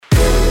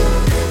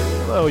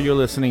Hello, you're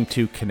listening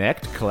to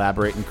Connect,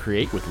 Collaborate, and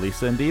Create with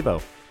Lisa and Devo.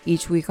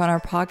 Each week on our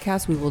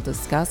podcast, we will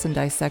discuss and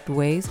dissect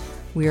ways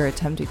we are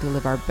attempting to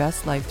live our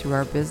best life through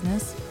our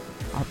business,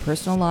 our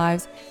personal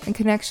lives, and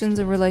connections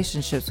and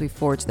relationships we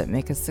forge that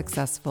make us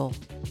successful.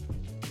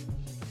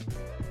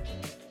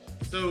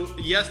 So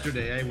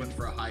yesterday I went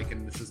for a hike,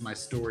 and this is my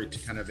story to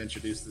kind of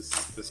introduce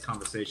this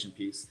conversation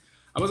piece.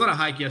 I was on a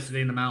hike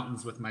yesterday in the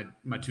mountains with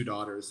my two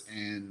daughters,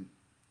 and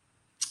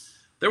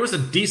there was a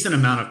decent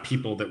amount of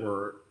people that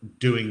were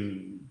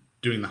doing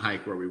the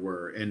hike where we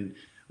were. And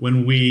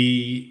when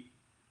we,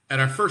 at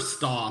our first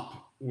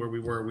stop where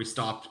we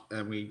stopped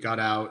and we got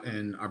out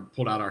and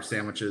pulled out our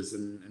sandwiches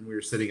and we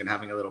were sitting and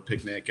having a little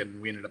picnic, and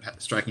we ended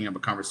up striking up a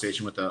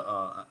conversation with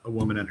a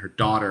woman and her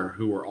daughter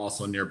who were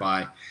also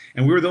nearby.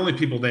 And we were the only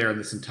people there in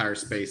this entire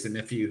space. And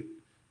if you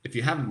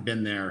haven't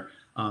been there,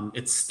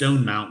 it's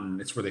Stone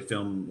Mountain. It's where they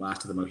filmed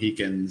Last of the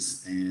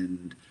Mohicans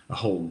and a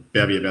whole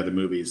bevy of other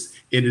movies.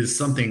 It is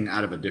something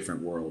out of a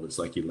different world. It's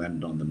like you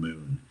landed on the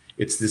moon.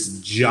 It's this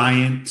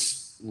giant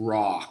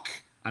rock.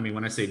 I mean,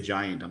 when I say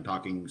giant, I'm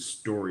talking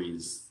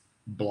stories,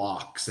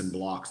 blocks and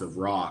blocks of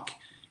rock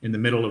in the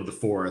middle of the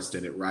forest,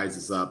 and it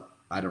rises up,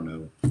 I don't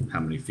know how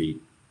many feet,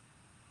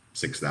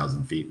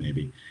 6,000 feet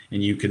maybe.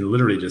 And you can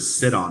literally just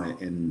sit on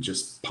it and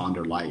just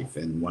ponder life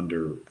and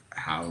wonder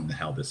how in the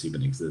hell this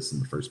even exists in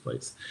the first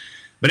place.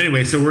 But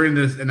anyway, so we're in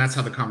this, and that's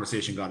how the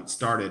conversation got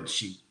started.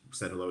 She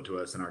said hello to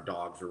us, and our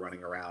dogs were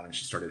running around, and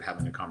she started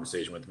having a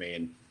conversation with me.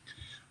 And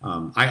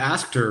I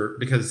asked her,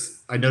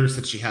 because I noticed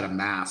that she had a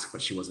mask,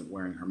 but she wasn't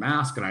wearing her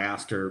mask. And I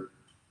asked her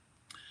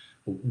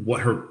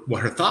what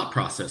her thought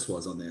process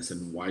was on this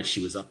and why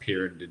she was up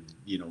here, and did,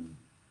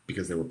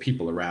 because there were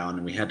people around,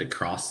 and we had to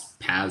cross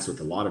paths with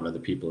a lot of other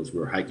people as we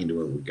were hiking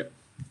to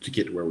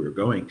get to where we were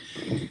going.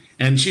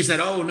 And she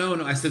said, "Oh,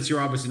 no." I said, "So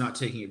you're obviously not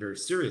taking it very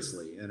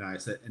seriously." And I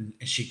said, and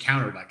she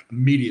countered like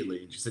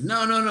immediately. And she said, No,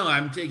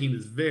 I'm taking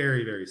this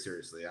very, very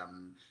seriously.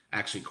 I'm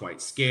actually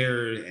quite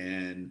scared,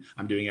 and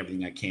I'm doing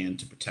everything I can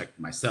to protect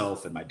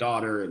myself and my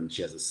daughter. And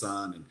she has a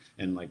son,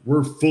 and like,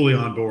 we're fully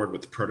on board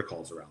with the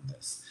protocols around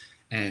this.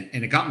 And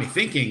it got me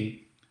thinking,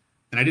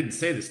 and I didn't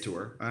say this to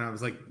her. I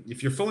was like,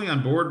 if you're fully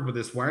on board with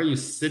this, why are you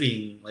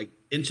sitting like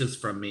inches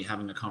from me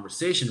having a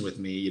conversation with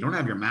me? You don't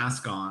have your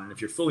mask on. And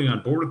if you're fully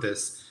on board with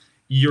this,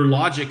 your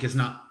logic is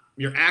not,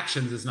 your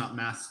actions is not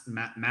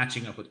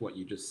matching up with what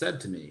you just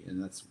said to me.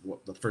 And that's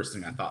what the first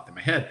thing I thought in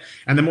my head.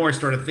 And the more I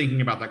started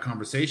thinking about that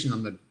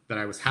conversation that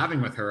I was having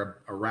with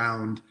her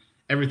around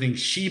everything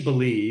she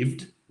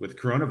believed with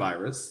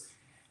coronavirus,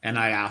 and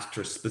I asked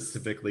her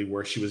specifically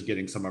where she was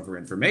getting some of her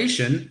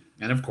information.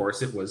 And of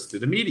course, it was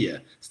through the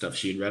media, stuff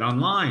she had read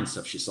online,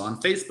 stuff she saw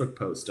on Facebook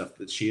posts, stuff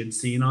that she had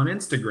seen on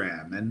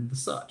Instagram and the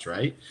such,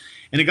 right?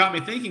 And it got me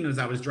thinking as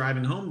I was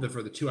driving home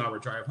for the 2-hour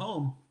drive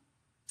home,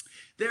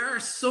 there are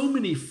so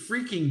many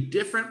freaking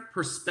different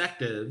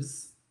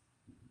perspectives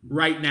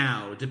right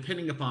now,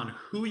 depending upon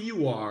who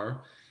you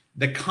are,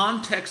 the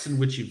context in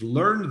which you've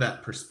learned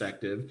that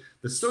perspective,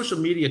 the social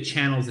media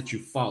channels that you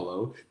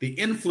follow, the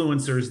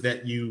influencers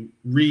that you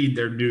read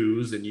their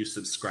news and you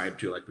subscribe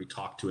to, like we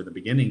talked to in the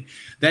beginning,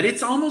 that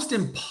it's almost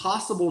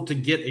impossible to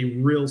get a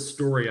real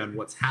story on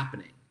what's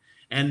happening.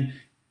 And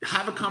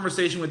have a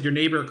conversation with your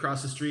neighbor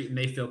across the street and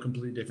they feel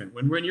completely different.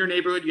 When we're in your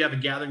neighborhood, you have a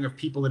gathering of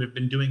people that have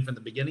been doing from the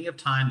beginning of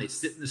time. They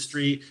sit in the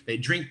street, they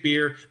drink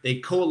beer, they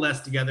coalesce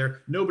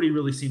together. Nobody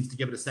really seems to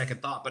give it a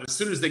second thought. But as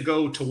soon as they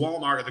go to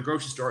Walmart or the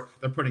grocery store,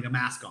 they're putting a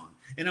mask on.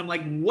 And I'm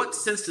like, what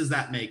sense does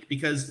that make?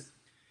 Because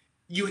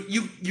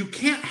you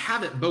can't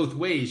have it both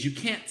ways. You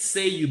can't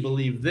say you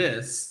believe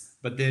this,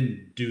 but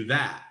then do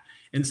that.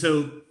 And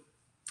so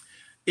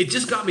it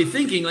just got me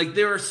thinking, like,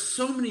 there are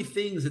so many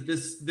things that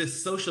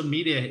this social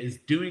media is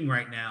doing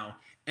right now.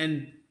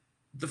 And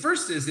the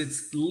first is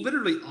it's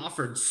literally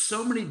offered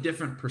so many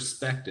different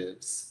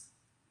perspectives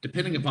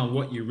depending upon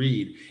what you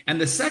read.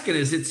 And the second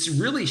is it's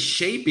really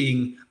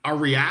shaping our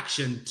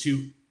reaction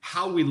to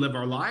how we live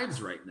our lives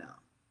right now.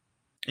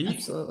 And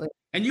Absolutely.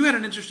 And you had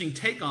an interesting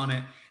take on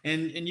it.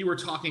 And you were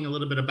talking a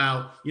little bit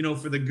about,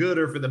 for the good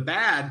or for the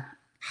bad,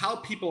 how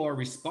people are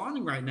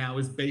responding right now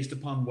is based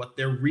upon what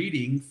they're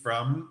reading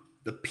from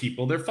the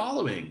people they're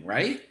following,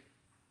 right?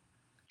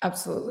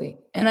 Absolutely.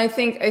 And I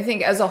think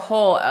as a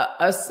whole,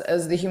 us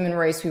as the human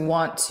race, we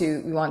want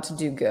to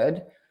do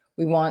good.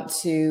 We want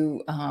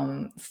to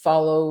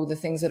follow the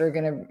things that are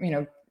going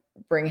to,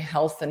 bring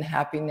health and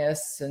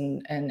happiness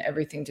and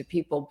everything to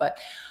people. But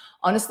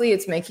honestly,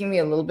 it's making me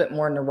a little bit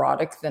more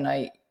neurotic than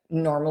I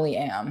normally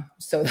am.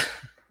 So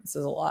this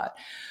is a lot.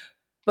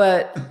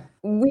 But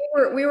we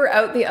were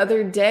out the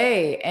other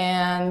day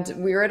and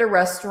we were at a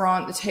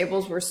restaurant. The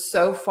tables were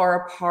so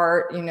far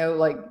apart,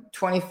 like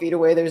 20 feet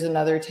away, there's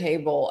another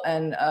table,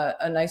 and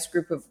a nice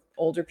group of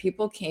older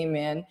people came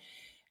in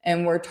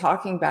and we're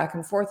talking back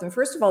and forth. And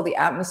first of all, the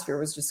atmosphere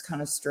was just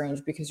kind of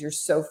strange because you're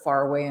so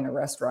far away in a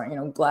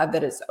restaurant, glad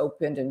that it's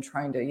opened and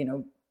trying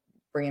to,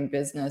 bring in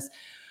business.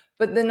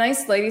 But the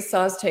nice lady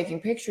saw us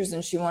taking pictures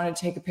and she wanted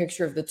to take a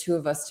picture of the two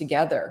of us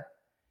together.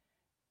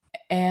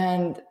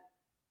 And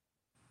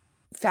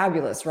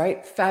fabulous,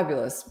 right?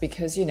 Fabulous,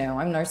 because, you know,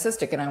 I'm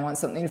narcissistic and I want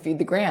something to feed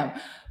the gram.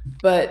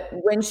 But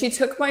when she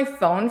took my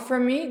phone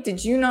from me,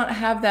 did you not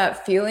have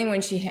that feeling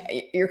when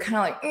you're kind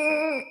of like,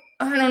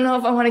 I don't know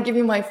if I want to give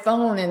you my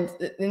phone, and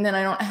then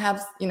I don't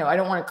have, you know, I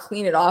don't want to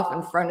clean it off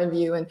in front of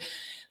you. And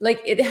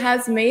like, it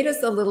has made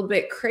us a little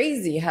bit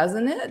crazy,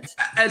 hasn't it?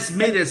 It's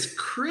made us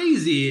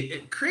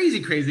crazy.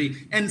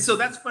 And so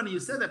that's funny you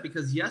said that,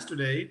 because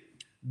yesterday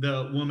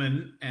the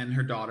woman and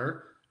her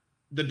daughter,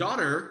 they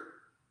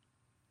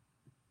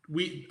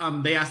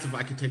asked if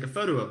I could take a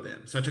photo of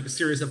them. So I took a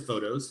series of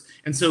photos.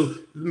 And so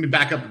let me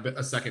back up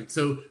a second.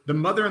 So the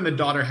mother and the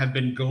daughter have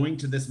been going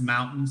to this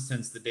mountain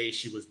since the day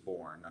she was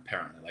born,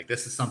 apparently. Like,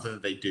 this is something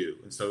that they do.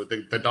 And so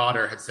the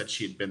daughter had said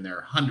she had been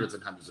there hundreds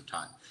and hundreds of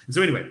times. And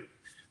so anyway,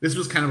 this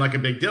was kind of like a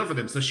big deal for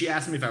them. So she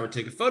asked me if I would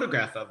take a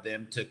photograph of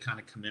them to kind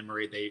of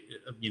commemorate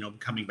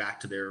coming back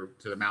to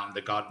the mountain.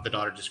 The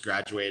daughter just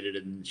graduated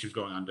and she was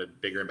going on to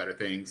bigger and better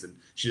things, and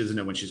she doesn't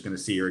know when she's going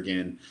to see her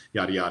again,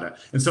 yada, yada.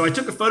 And so I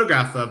took a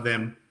photograph of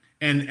them,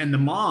 and the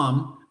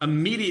mom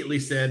immediately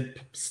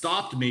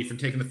stopped me from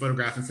taking the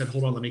photograph and said,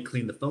 hold on, let me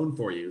clean the phone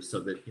for you. So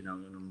that, you know,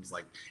 and I was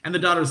like, and the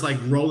daughter's like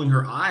rolling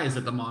her eyes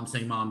at the mom,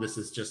 saying, Mom, this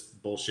is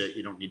just bullshit.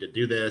 You don't need to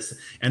do this.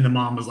 And the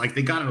mom was like,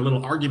 they got in a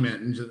little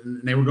argument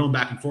and they were going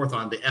back and forth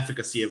on the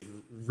efficacy of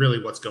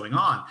really what's going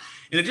on.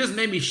 And it just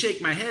made me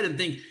shake my head and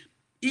think,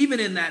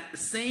 even in that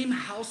same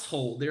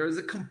household, there is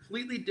a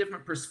completely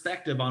different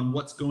perspective on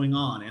what's going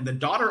on. And the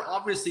daughter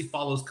obviously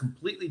follows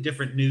completely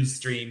different news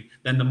stream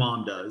than the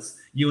mom does.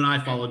 You and I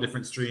follow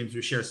different streams.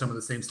 We share some of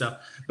the same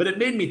stuff. But it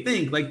made me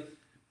think, like,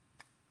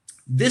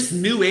 this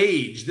new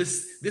age,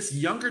 this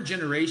younger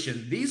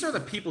generation, these are the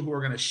people who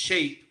are going to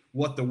shape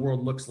what the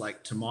world looks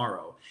like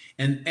tomorrow.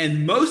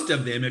 And most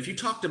of them, if you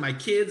talk to my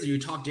kids or you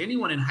talk to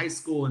anyone in high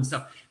school and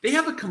stuff, they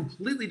have a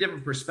completely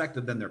different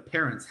perspective than their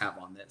parents have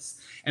on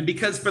this. And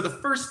because for the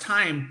first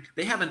time,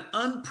 they have an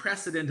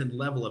unprecedented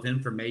level of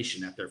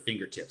information at their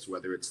fingertips,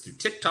 whether it's through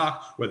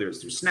TikTok, whether it's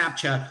through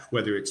Snapchat,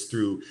 whether it's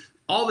through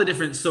all the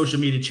different social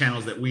media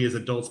channels that we as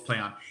adults play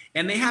on.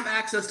 And they have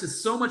access to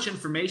so much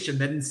information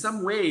that in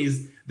some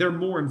ways they're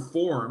more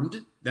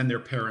informed than their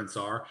parents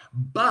are.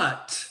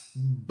 But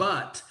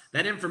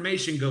that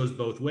information goes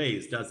both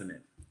ways, doesn't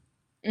it?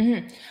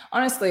 Mm-hmm.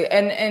 Honestly,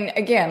 and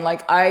again,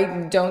 like,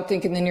 I don't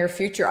think in the near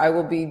future I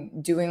will be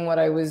doing what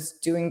I was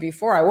doing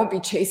before. I won't be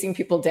chasing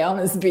people down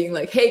as being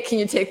like, hey, can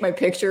you take my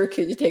picture?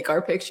 Can you take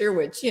our picture?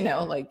 Which, you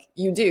know, like,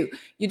 you do.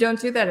 You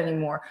don't do that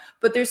anymore.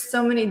 But there's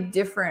so many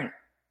different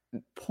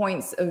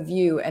points of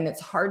view, and it's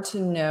hard to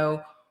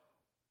know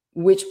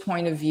which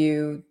point of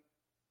view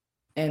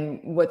and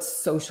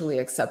what's socially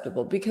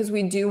acceptable, because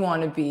we do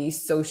want to be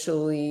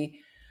socially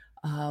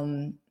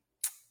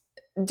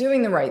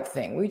doing the right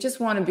thing. We just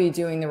want to be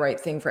doing the right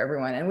thing for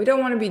everyone. And we don't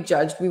want to be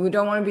judged. We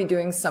don't want to be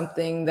doing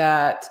something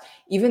that,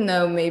 even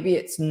though maybe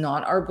it's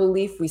not our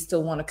belief, we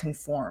still want to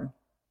conform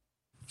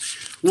to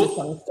some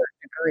certain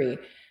degree.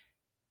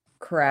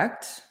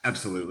 Correct?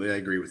 Absolutely. I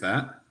agree with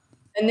that.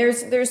 And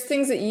there's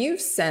things that you've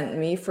sent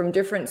me from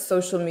different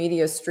social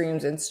media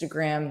streams,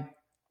 Instagram,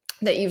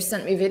 that you've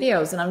sent me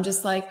videos. And I'm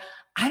just like,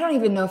 I don't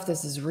even know if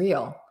this is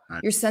real.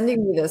 You're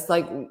sending me this,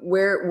 like,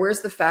 where's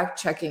the fact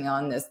checking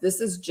on this?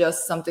 This is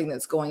just something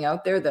that's going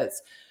out there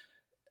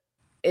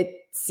it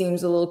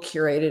seems a little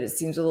curated. It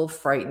seems a little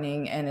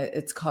frightening, and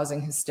it's causing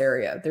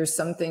hysteria. There's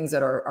some things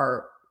that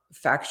are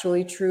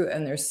factually true,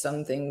 and there's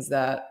some things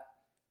that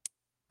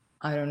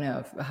I don't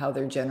know how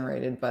they're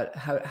generated, but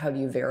how do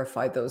you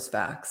verify those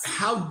facts?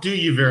 How do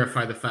you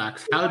verify the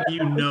facts? How do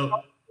you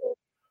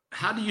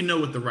know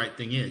what the right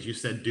thing is? You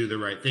said do the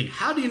right thing.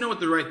 How do you know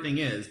what the right thing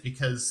is?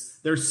 Because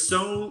there's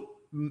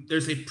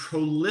a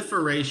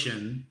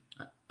proliferation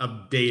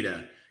of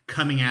data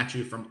coming at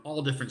you from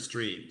all different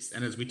streams.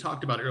 And as we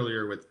talked about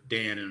earlier with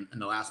Dan in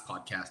the last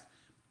podcast,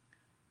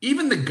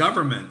 even the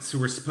governments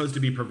who are supposed to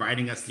be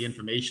providing us the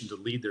information to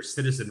lead their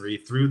citizenry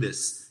through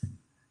this,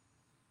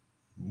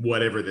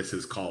 whatever this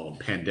is called,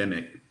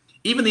 pandemic,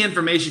 even the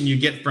information you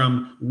get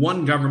from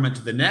one government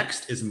to the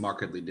next is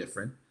markedly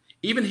different.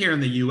 Even here in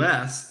the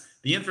US,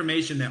 the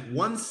information that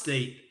one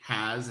state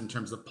has in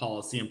terms of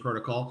policy and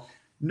protocol,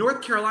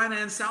 North Carolina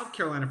and South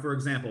Carolina, for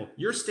example,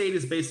 your state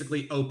is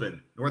basically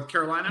open. North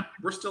Carolina,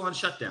 we're still on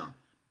shutdown,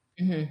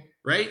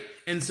 right?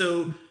 And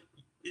so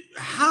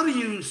how do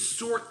you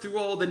sort through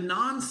all the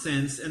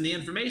nonsense and the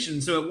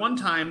information? So at one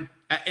time,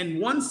 in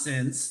one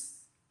sense,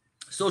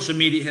 social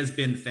media has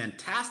been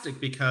fantastic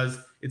because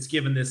it's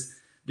given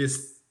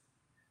this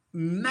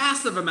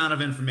massive amount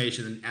of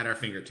information at our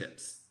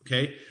fingertips,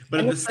 okay?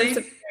 But at the same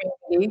time,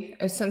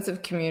 a sense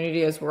of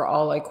community as we're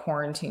all like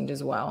quarantined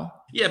as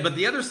well. Yeah, but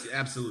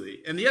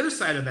absolutely. And the other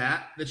side of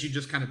that you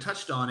just kind of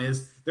touched on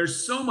is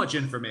there's so much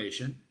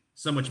information,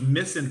 so much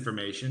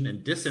misinformation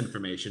and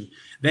disinformation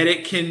that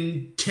it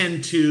can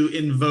tend to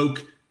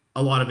invoke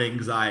a lot of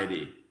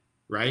anxiety,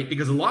 right?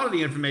 Because a lot of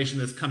the information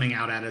that's coming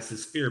out at us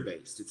is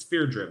fear-based. It's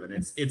fear-driven.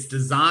 It's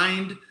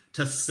designed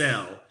to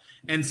sell.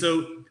 And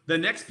so the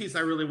next piece I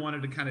really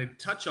wanted to kind of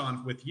touch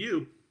on with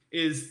you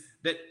is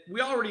that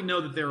we already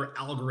know that there are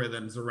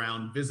algorithms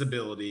around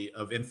visibility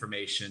of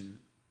information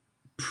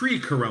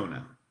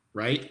pre-corona,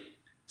 right?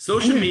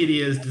 Social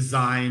media is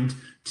designed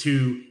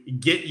to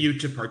get you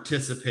to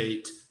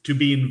participate, to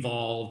be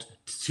involved,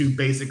 to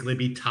basically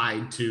be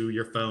tied to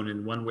your phone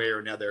in one way or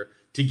another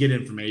to get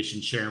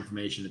information, share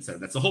information, etc.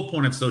 That's the whole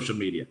point of social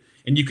media.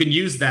 And you can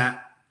use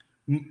that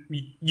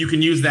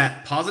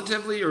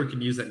positively or you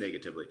can use that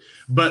negatively.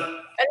 But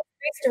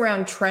based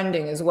around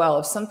trending as well.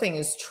 If something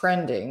is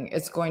trending,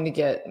 it's going to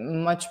get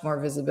much more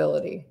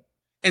visibility.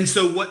 And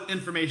so what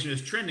information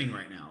is trending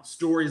right now?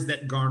 Stories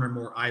that garner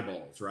more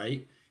eyeballs,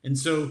 right? And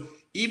so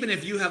even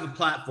if you have a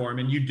platform,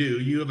 and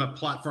you have a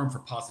platform for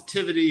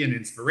positivity and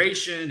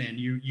inspiration, and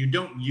you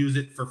don't use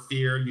it for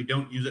fear, you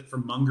don't use it for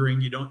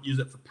mongering, you don't use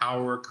it for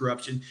power or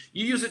corruption,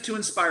 you use it to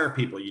inspire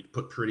people. You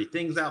put pretty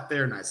things out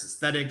there, nice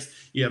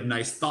aesthetics, you have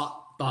nice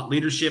thought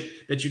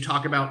leadership that you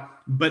talk about,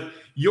 but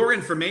your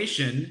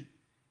information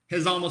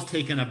has almost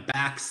taken a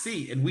back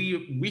seat. And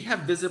we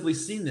have visibly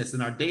seen this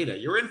in our data.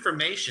 Your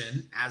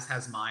information, as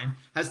has mine,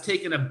 has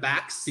taken a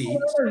back seat.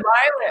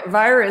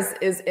 Virus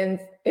is in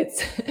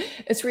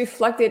it's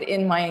reflected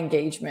in my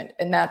engagement,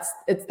 and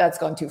that's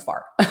gone too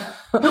far.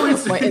 No,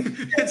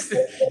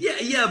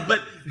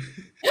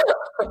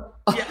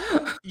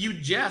 you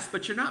jest,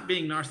 but you're not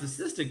being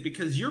narcissistic,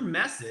 because your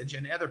message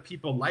and other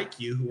people like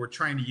you who are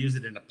trying to use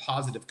it in a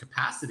positive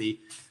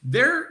capacity,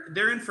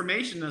 their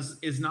information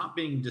is not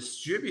being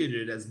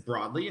distributed as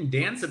broadly. And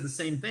Dan said the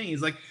same thing.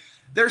 He's like,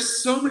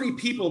 there's so many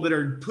people that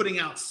are putting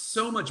out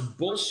so much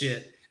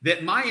bullshit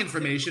that my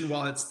information,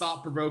 while it's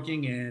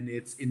thought-provoking and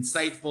it's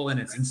insightful and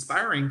it's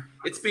inspiring,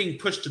 it's being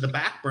pushed to the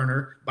back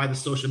burner by the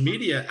social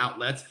media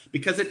outlets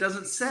because it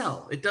doesn't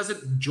sell. It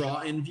doesn't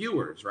draw in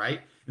viewers,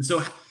 right? And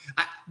so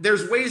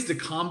there's ways to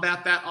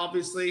combat that,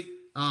 obviously.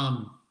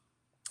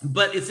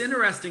 But it's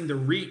interesting the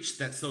reach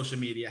that social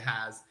media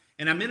has.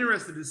 And I'm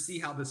interested to see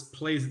how this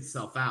plays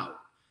itself out.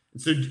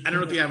 And so I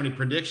don't know if you have any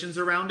predictions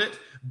around it,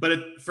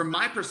 but from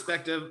my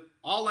perspective,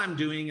 all I'm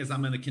doing is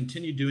I'm going to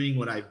continue doing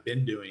what I've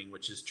been doing,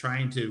 which is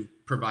trying to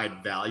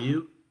provide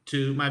value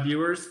to my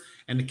viewers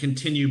and to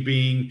continue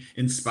being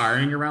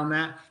inspiring around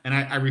that. And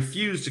I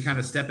refuse to kind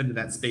of step into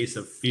that space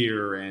of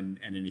fear and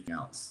anything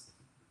else.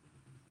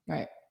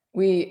 Right.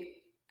 We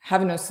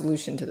have no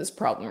solution to this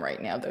problem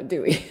right now, though,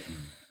 do we?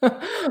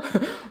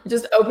 We're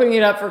just opening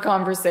it up for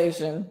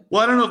conversation.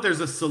 Well, I don't know if there's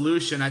a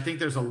solution. I think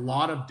there's a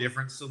lot of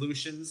different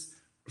solutions.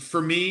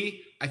 For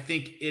me, I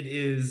think it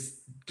is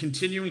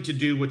continuing to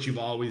do what you've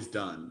always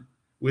done,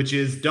 which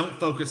is don't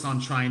focus on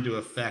trying to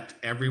affect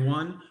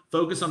everyone.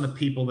 Focus on the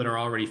people that are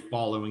already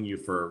following you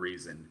for a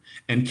reason,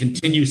 and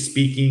continue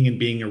speaking and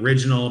being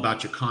original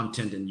about your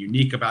content and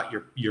unique about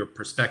your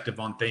perspective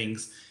on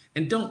things.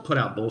 And don't put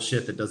out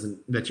bullshit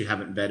that you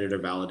haven't vetted or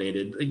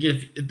validated. Like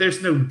if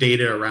there's no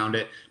data around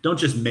it,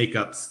 don't make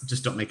up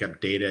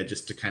data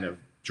just to kind of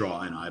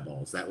draw in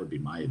eyeballs. That would be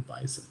my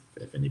advice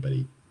if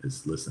anybody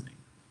is listening.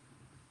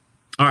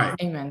 All right.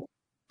 Amen.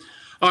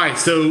 All right.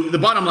 So the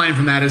bottom line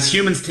from that is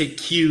humans take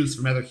cues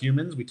from other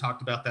humans. We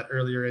talked about that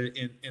earlier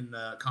in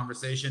the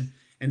conversation.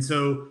 And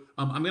so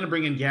I'm going to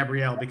bring in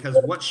Gabrielle, because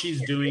what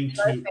she's doing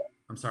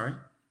I'm sorry?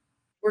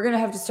 We're going to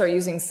have to start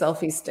using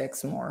selfie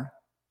sticks more.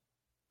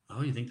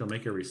 Oh, you think they'll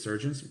make a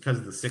resurgence because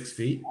of the 6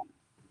 feet?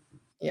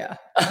 Yeah.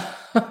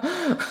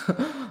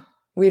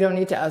 We don't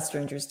need to ask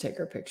strangers to take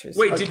our pictures.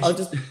 Wait,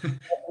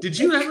 did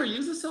you ever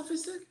use a selfie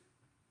stick?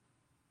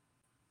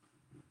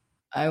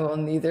 I will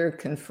neither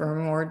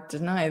confirm or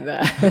deny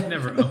that.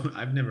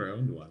 I've never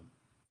owned one.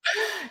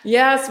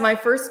 Yes, my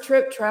first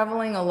trip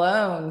traveling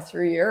alone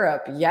through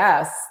Europe.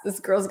 Yes, this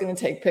girl's going to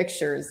take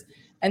pictures.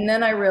 And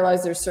then I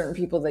realized there's certain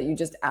people that you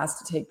just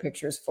ask to take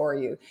pictures for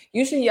you.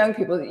 Usually young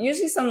people,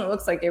 usually someone that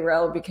looks like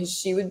Gabrielle, because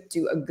she would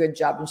do a good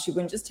job and she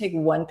wouldn't just take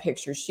one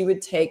picture. She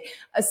would take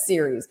a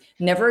series,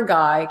 never a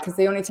guy, because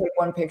they only take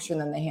one picture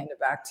and then they hand it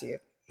back to you.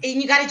 And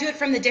you got to do it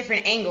from the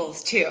different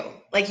angles too.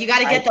 Like you got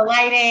to get the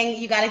lighting,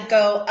 you got to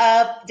go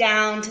up,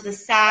 down, to the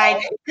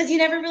side, because you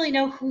never really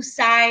know whose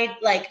side,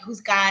 like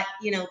who's got,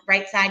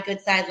 right side,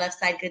 good side, left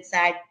side, good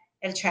side.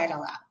 Got to try it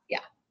all out. Yeah.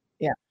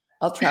 Yeah.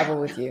 I'll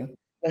travel with you.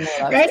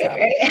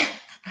 Right.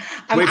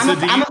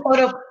 I'm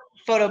a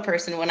photo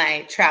person when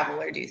I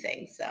travel or do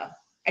things. So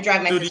I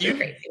drive my sister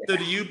crazy. So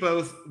do you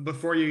both,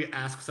 before you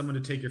ask someone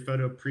to take your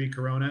photo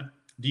pre-corona,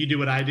 do you do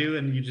what I do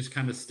and you just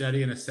kind of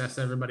study and assess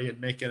everybody and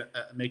make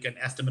an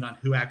estimate on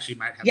who actually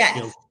might have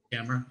skills with the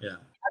camera? Yeah.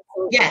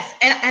 Absolutely. Yes.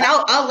 And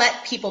I'll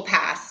let people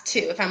pass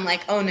too. If I'm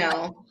like, oh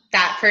no,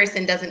 that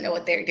person doesn't know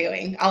what they're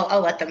doing,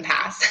 I'll let them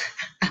pass.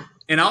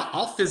 And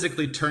I'll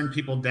physically turn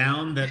people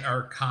down that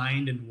are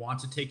kind and want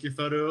to take your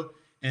photo.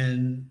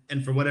 And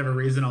for whatever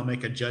reason, I'll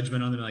make a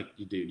judgment on them, like,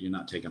 dude, you're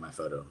not taking my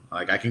photo.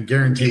 Like, I can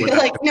guarantee. You're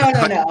like, no,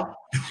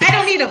 I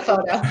don't need a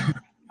photo.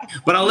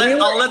 But I'll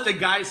let the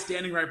guy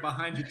standing right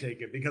behind you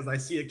take it, because I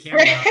see a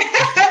camera.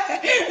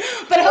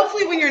 But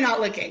hopefully, when you're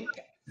not looking.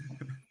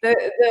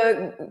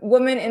 The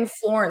woman in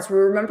Florence.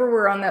 Remember, we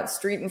were on that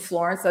street in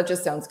Florence. That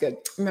just sounds good.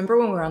 Remember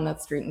when we were on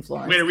that street in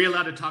Florence? Wait, are we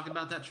allowed to talk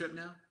about that trip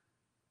now?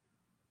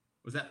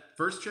 Was that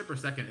first trip or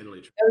second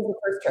Italy trip? That was the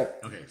first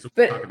trip. Okay, so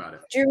But we'll talk about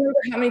it. do you remember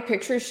how many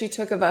pictures she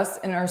took of us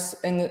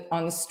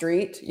on the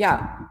street?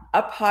 Yeah,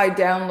 up high,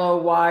 down low,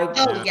 wide,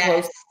 Oh,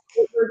 yes.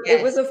 close.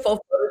 It was a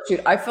full photo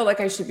shoot. I feel like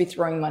I should be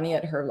throwing money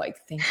at her. Like,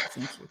 thank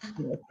you.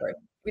 Anyway, sorry.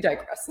 We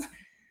digress.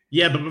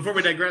 Yeah, but before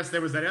we digress,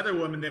 there was that other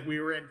woman that we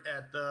were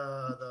at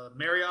the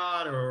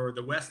Marriott or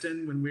the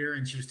Westin when we were,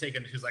 and she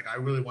was like, I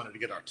really wanted to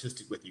get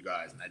artistic with you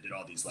guys, and I did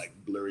all these like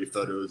blurry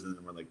photos, and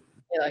we're like,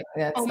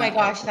 oh my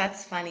gosh,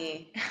 that's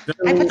funny.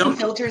 I put some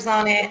filters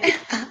on it.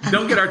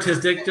 Don't get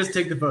artistic, just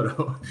take the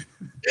photo.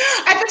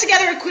 I put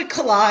together a quick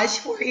collage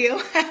for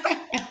you.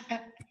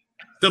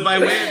 So by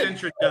way of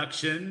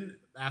introduction,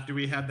 after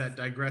we had that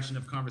digression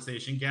of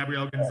conversation,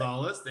 Gabrielle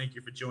Gonzalez, thank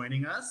you for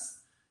joining us.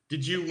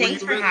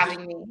 Thanks for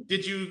having me.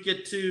 Did you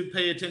get to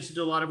pay attention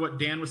to a lot of what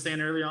Dan was saying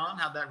early on?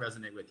 How'd that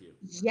resonate with you?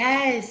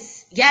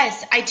 Yes.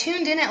 I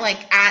tuned in at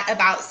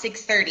about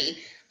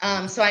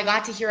 6:30. So I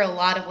got to hear a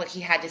lot of what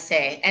he had to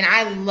say. And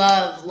I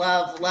love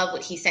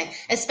what he's saying,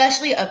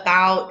 especially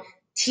about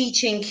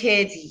teaching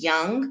kids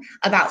young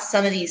about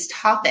some of these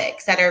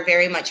topics that are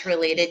very much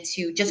related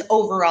to just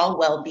overall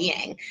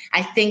well-being.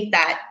 I think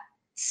that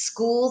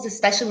schools,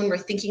 especially when we're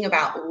thinking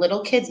about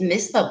little kids,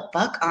 miss the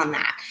buck on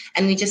that.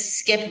 And we just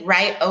skip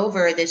right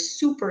over this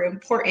super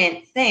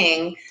important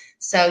thing.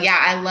 So yeah,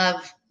 I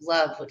love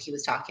what he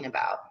was talking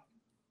about.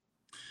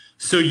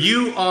 So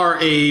you are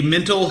a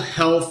mental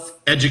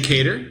health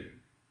educator,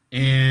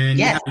 and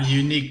yes, you have a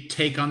unique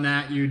take on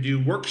that. You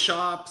do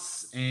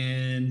workshops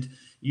and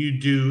you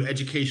do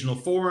educational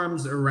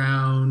forums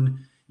around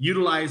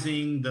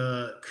utilizing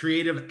the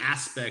creative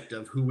aspect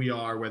of who we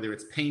are, whether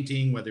it's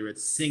painting, whether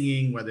it's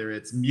singing, whether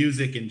it's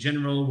music in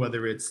general,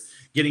 whether it's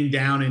getting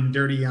down and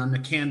dirty on the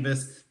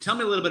canvas. Tell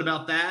me a little bit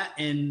about that.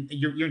 And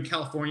you're in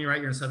California,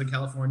 right? You're in Southern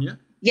California?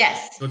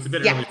 Yes. So it's a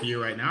bit early for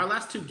you right now. Our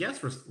last two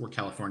guests were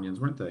Californians,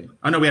 weren't they?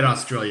 I know we had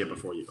Australia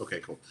before you. Okay,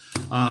 cool.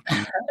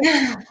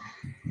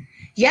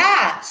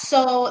 Yeah,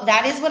 so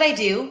that is what I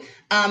do,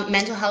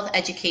 mental health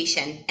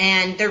education.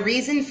 And the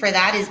reason for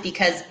that is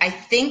because I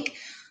think,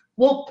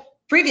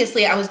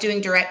 previously I was doing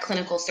direct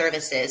clinical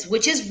services,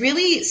 which is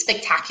really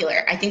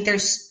spectacular. I think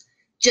there's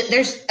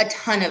a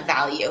ton of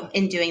value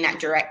in doing that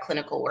direct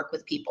clinical work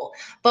with people.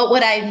 But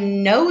what I've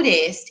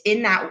noticed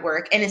in that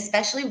work, and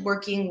especially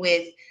working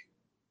with,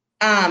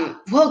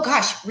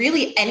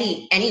 really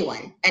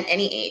anyone at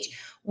any age,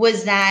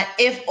 was that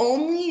if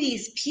only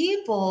these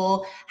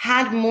people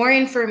had more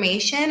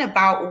information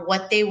about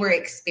what they were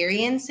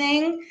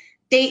experiencing,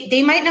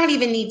 they might not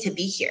even need to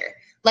be here.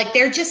 Like,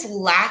 they're just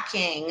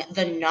lacking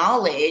the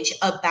knowledge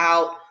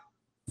about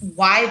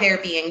why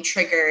they're being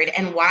triggered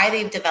and why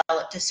they've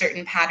developed a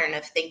certain pattern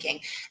of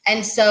thinking.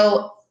 And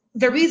so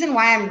the reason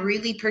why I'm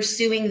really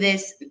pursuing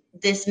this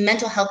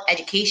mental health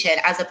education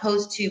as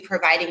opposed to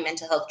providing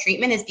mental health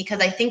treatment is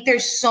because I think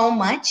there's so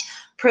much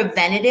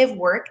preventative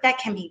work that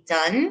can be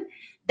done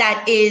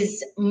that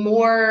is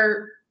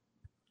more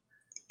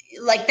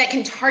like that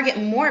can target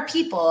more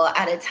people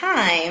at a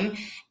time,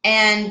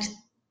 and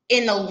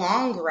in the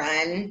long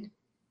run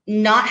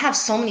not have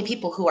so many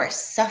people who are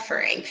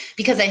suffering.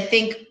 Because I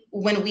think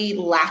when we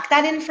lack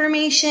that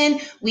information,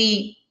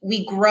 we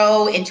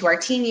grow into our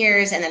teen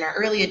years and then our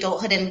early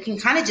adulthood, and we can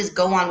kind of just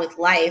go on with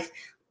life,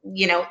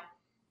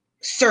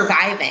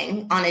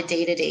 surviving on a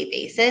day-to-day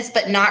basis,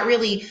 but not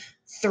really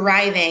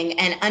thriving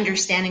and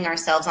understanding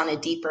ourselves on a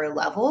deeper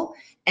level.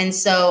 And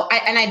so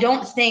I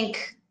don't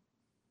think,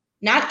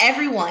 not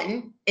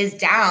everyone is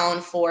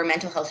down for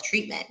mental health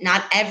treatment.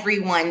 Not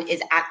everyone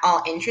is at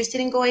all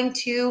interested in going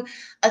to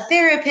a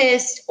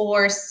therapist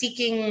or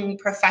seeking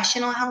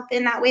professional help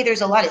in that way. There's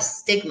a lot of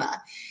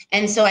stigma.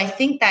 And so I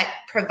think that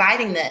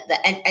providing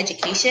the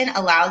education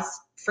allows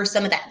for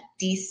some of that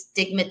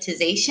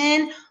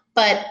destigmatization,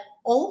 but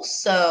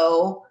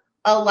also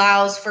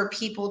allows for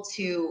people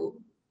to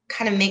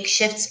kind of make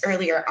shifts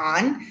earlier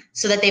on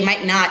so that they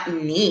might not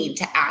need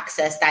to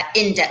access that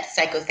in-depth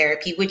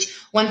psychotherapy, which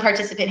one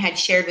participant had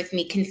shared with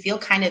me can feel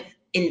kind of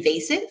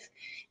invasive.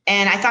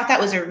 And I thought that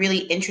was a really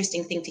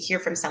interesting thing to hear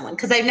from someone,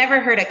 because I've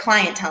never heard a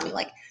client tell me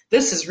like,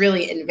 this is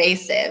really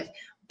invasive.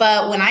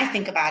 But when I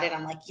think about it,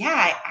 I'm like,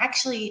 yeah,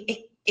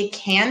 actually it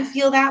can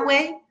feel that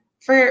way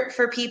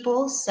for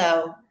people.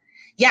 So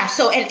yeah.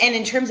 So, and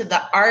in terms of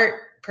the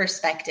art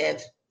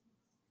perspective,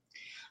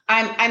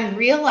 I'm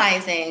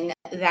realizing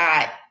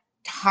that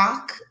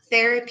talk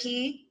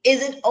therapy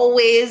isn't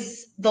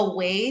always the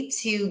way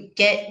to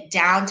get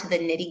down to the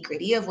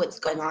nitty-gritty of what's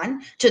going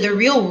on, to the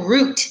real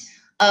root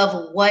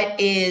of what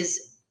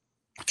is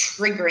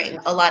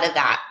triggering a lot of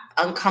that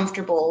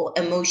uncomfortable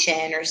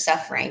emotion or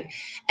suffering.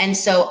 And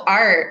so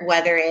art,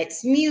 whether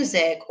it's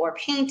music or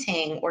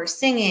painting or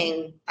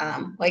singing,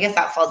 I guess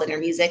that falls under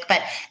music,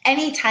 but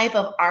any type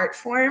of art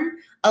form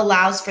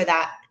allows for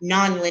that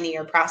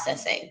non-linear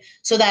processing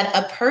so that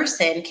a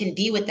person can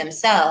be with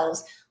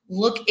themselves,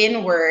 look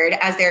inward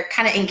as they're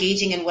kind of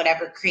engaging in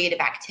whatever creative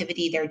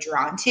activity they're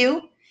drawn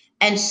to,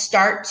 and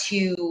start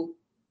to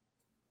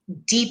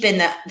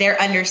deepen their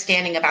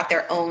understanding about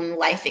their own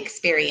life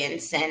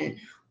experience and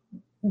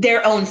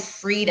their own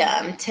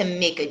freedom to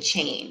make a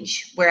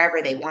change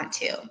wherever they want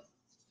to.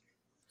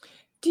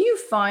 Do you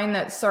find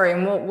that, sorry,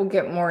 and we'll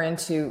get more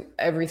into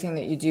everything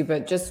that you do,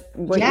 but just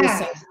what you're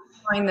saying, do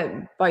you find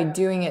that by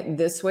doing it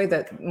this way,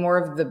 that more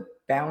of the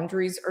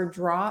boundaries are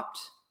dropped?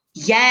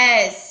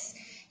 Yes.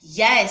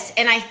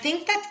 And I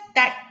think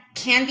that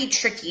can be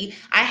tricky.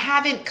 I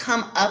haven't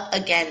come up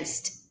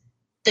against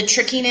the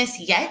trickiness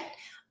yet.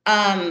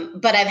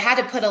 But I've had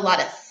to put a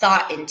lot of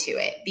thought into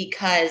it,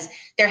 because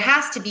there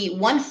has to be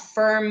one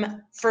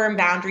firm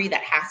boundary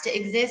that has to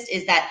exist,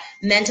 is that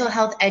mental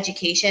health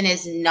education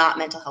is not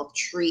mental health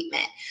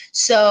treatment.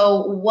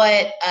 So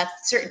what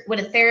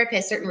a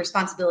therapist, certain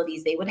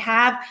responsibilities they would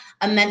have,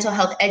 a mental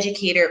health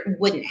educator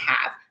wouldn't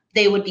have.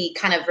 They would be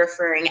kind of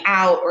referring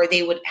out, or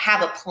they would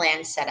have a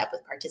plan set up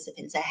with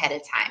participants ahead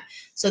of time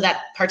so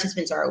that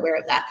participants are aware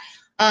of that.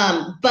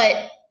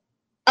 But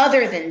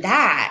other than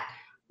that,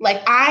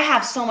 like, I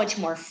have so much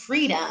more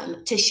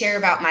freedom to share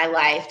about my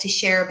life, to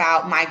share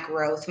about my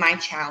growth, my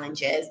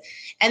challenges.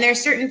 And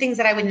there's certain things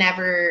that I would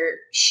never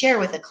share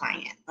with a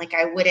client. Like,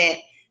 I wouldn't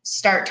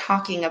start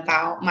talking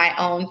about my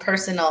own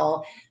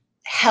personal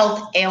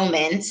health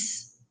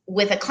ailments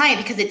with a client,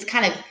 because it's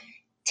kind of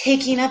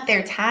taking up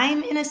their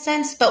time in a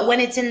sense. But when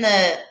it's in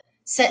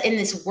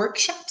this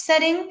workshop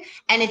setting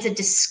and it's a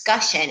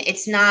discussion,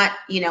 it's not,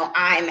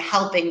 I'm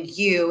helping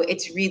you.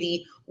 It's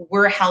really,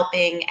 we're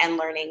helping and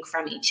learning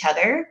from each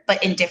other,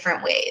 but in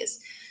different ways.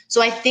 So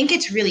I think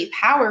it's really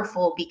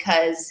powerful,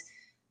 because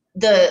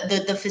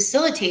the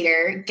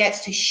facilitator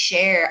gets to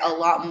share a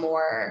lot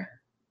more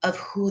of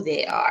who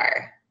they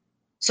are.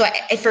 So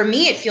for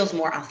me, it feels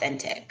more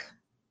authentic.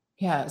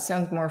 Yeah, it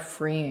sounds more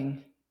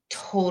freeing.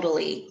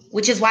 Totally.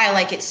 Which is why I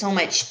like it so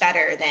much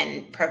better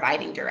than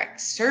providing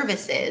direct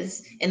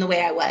services in the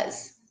way I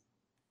was.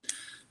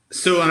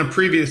 So on a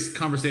previous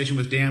conversation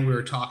with Dan, we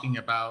were talking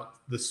about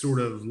the sort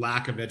of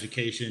lack of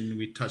education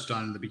we touched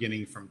on in the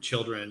beginning from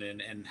children,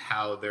 and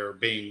how they're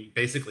being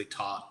basically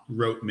taught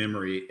rote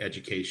memory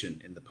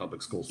education in the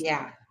public schools.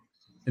 Yeah.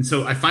 And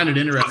so I find it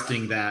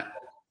interesting that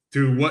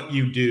through what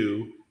you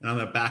do, and I'm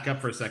going to back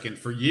up for a second,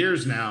 for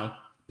years now,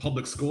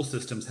 public school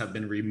systems have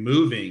been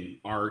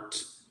removing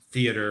art,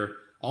 theater,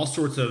 all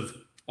sorts of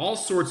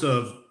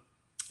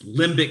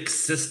limbic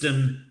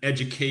system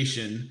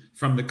education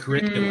from the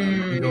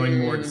curriculum and going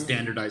more to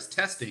standardized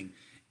testing.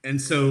 And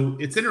so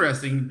it's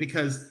interesting,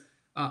 because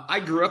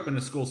I grew up in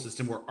a school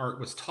system where art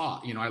was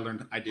taught.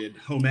 I did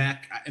home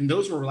ec, and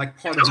those were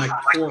like part of my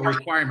core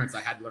requirements.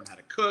 I had to learn how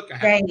to cook. I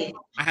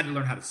had to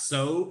learn how to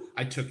sew.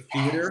 I took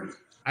theater.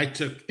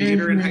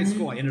 In high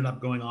school. I ended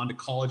up going on to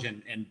college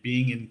and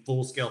being in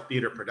full-scale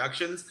theater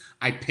productions.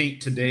 I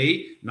paint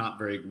today, not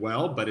very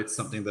well, but it's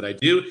something that I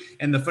do.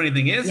 And the funny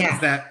thing is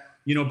that,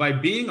 by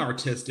being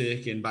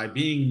artistic and by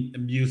being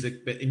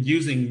music, but and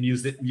using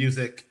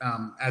music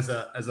as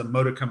a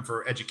modicum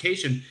for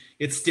education,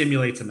 it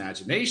stimulates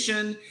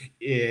imagination.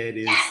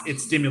 It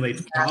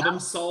stimulates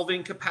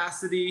problem-solving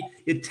capacity.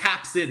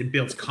 It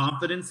builds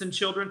confidence in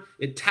children.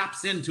 It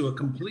taps into a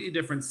completely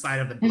different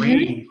side of the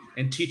brain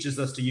and teaches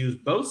us to use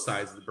both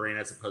sides of the brain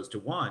as opposed to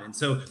one. And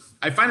so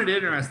I find it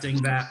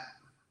interesting that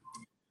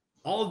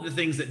all of the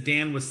things that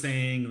Dan was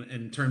saying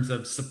in terms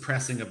of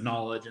suppressing of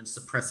knowledge and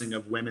suppressing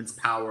of women's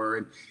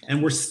power,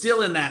 and we're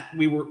still in that.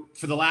 We were,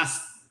 for the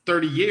last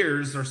 30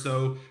 years or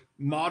so,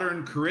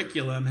 modern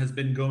curriculum has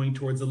been going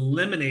towards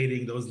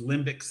eliminating those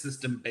limbic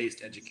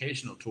system-based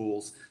educational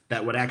tools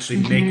that would actually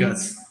make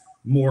us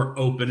more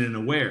open and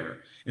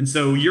aware. And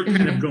so you're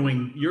kind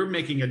of you're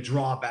making a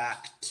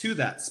drawback to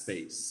that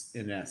space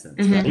in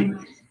essence, right?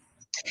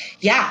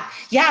 Yeah,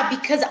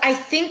 because I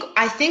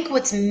think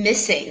what's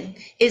missing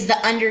is the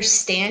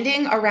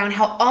understanding around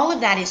how all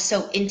of that is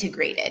so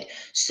integrated.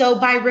 So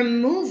by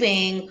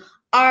removing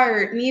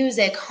art,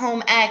 music,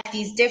 home ec,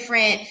 these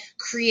different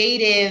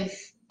creative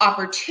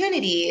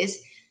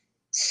opportunities,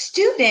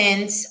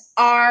 students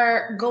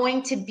are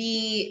going to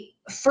be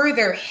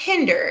further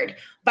hindered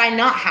by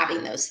not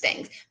having those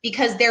things,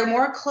 because they're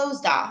more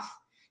closed off.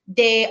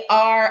 They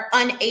are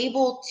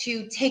unable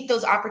to take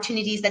those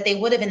opportunities that they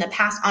would have in the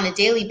past on a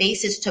daily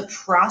basis to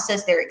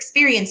process their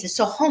experiences.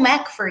 So home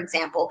ec, for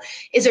example,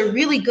 is a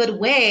really good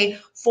way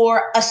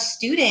for a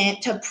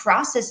student to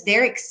process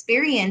their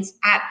experience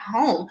at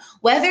home.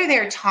 Whether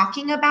they're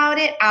talking about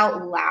it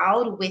out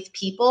loud with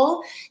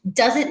people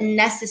doesn't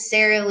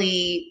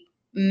necessarily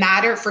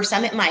matter. For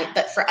some it might,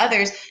 but for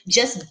others,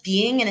 just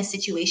being in a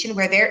situation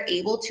where they're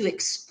able to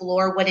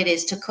explore what it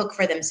is to cook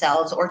for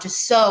themselves or to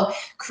sew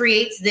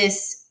creates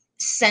this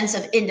sense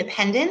of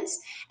independence,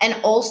 and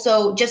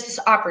also just this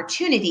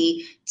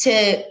opportunity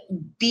to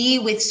be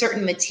with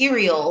certain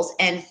materials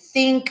and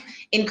think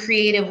in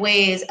creative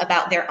ways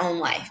about their own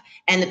life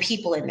and the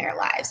people in their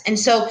lives. And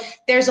so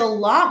there's a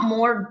lot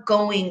more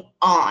going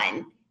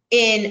on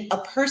in a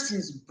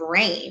person's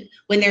brain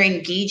when they're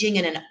engaging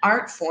in an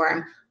art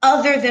form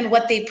other than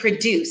what they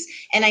produce.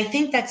 And I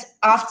think that's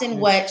often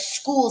what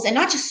schools, and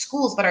not just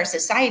schools, but our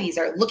societies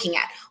are looking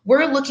at.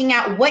 We're looking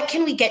at what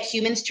can we get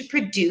humans to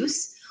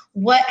produce?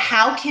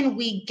 How can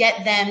we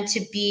get them to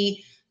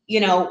be,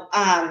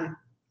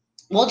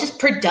 well, just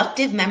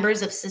productive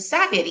members of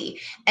society.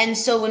 And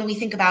so when we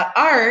think about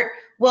art,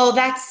 well,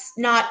 that's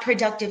not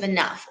productive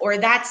enough, or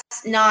that's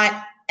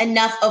not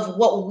enough of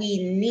what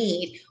we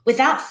need,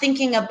 without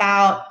thinking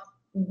about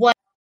what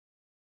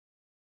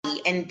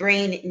and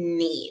brain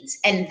needs,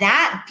 and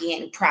that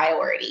being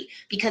priority.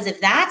 Because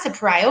if that's a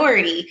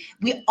priority,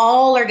 we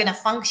all are going to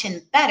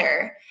function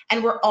better,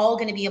 and we're all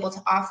going to be able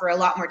to offer a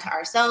lot more to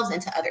ourselves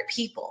and to other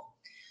people.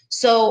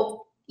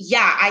 So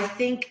yeah, I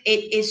think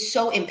it is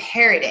so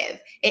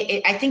imperative.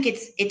 I think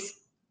it's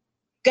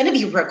going to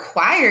be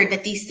required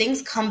that these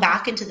things come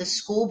back into the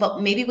school,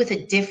 but maybe with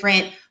a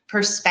different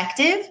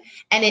perspective,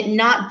 and it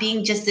not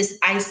being just this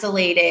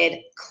isolated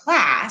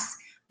class,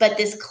 but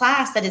this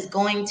class that is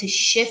going to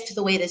shift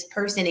the way this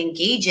person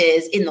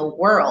engages in the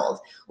world,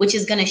 which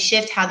is going to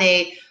shift how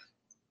they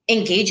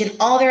engage in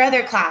all their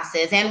other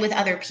classes and with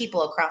other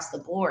people across the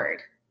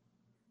board.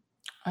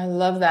 I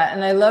love that.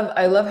 And I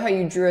love how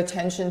you drew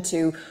attention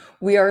to,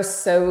 we are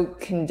so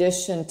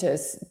conditioned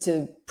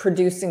to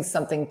producing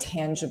something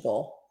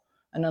tangible.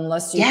 And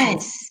unless you can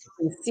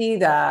see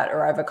that,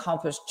 or I've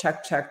accomplished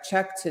check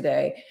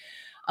today.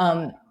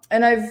 And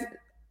I've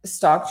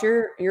stalked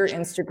your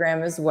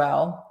Instagram as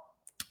well.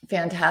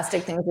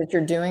 Fantastic things that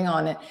you're doing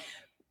on it.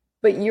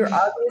 But you're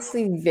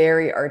obviously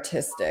very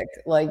artistic,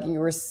 like you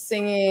were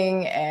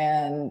singing.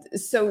 And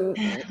so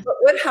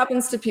what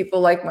happens to people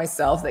like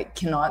myself that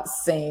cannot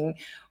sing,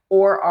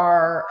 or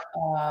are,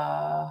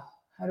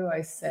 how do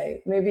I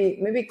say,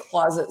 maybe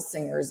closet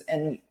singers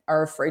and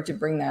are afraid to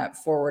bring that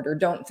forward, or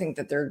don't think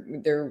that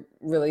they're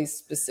really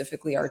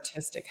specifically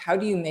artistic? How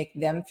do you make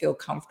them feel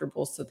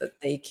comfortable so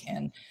that they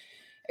can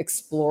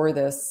explore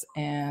this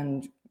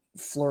and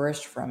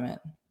flourish from it?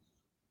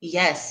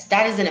 Yes,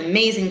 that is an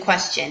amazing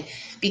question,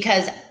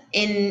 because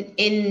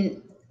in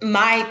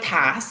my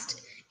past,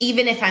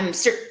 even if I'm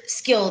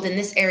skilled in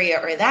this area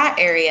or that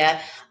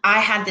area, I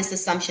had this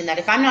assumption that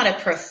if I'm not a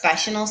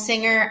professional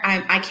singer,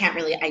 I can't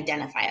really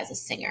identify as a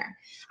singer.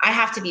 I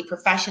have to be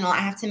professional. I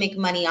have to make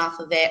money off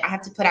of it. I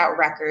have to put out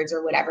records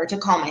or whatever to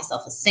call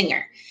myself a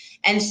singer.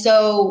 And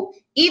so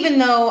even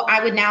though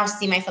I would now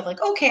see myself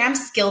like, okay, I'm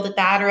skilled at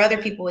that, or other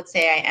people would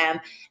say I am,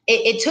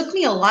 it took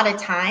me a lot of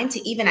time to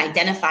even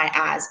identify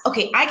as,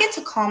 okay, I get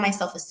to call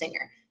myself a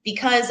singer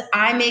because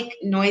I make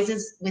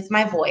noises with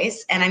my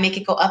voice and I make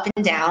it go up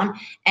and down,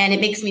 and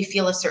it makes me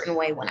feel a certain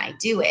way when I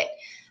do it.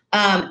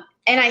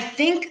 And I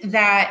think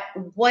that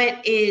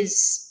what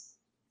is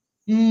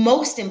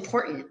most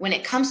important when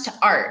it comes to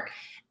art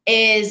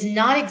is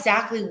not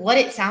exactly what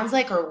it sounds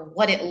like or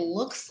what it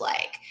looks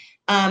like.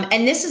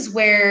 And this is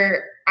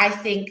where I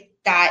think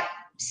that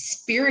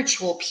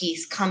spiritual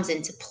piece comes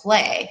into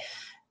play.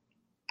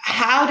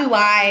 How do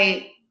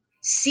I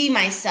see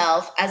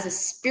myself as a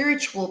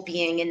spiritual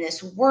being in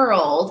this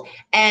world?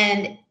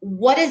 And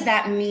what does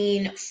that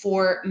mean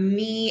for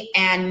me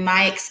and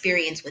my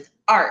experience with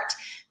art?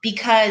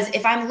 Because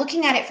if I'm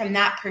looking at it from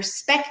that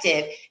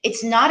perspective,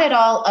 it's not at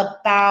all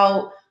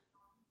about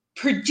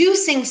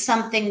producing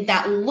something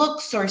that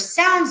looks or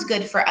sounds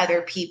good for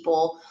other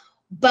people,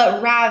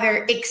 but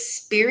rather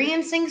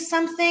experiencing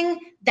something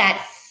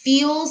that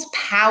feels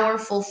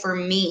powerful for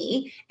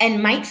me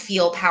and might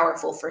feel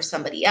powerful for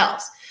somebody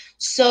else.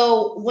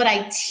 So what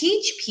I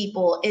teach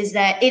people is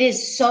that it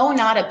is so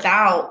not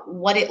about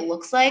what it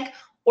looks like,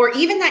 or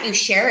even that you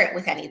share it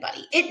with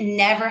anybody. It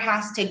never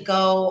has to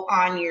go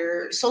on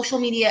your social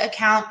media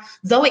account,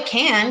 though it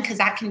can, because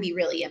that can be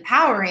really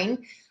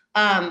empowering.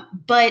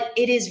 But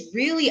it is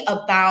really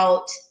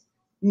about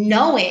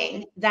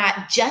knowing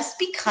that just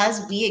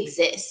because we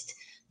exist,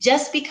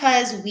 just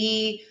because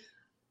we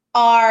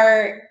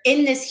are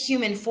in this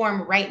human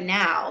form right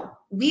now,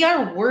 we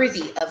are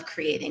worthy of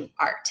creating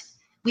art.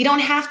 We don't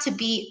have to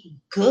be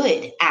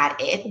good at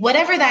it,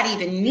 whatever that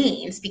even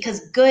means,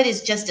 because good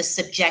is just a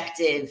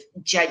subjective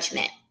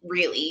judgment,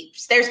 really.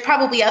 There's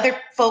probably other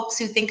folks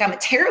who think I'm a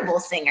terrible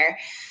singer.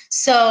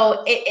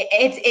 So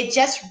it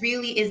just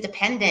really is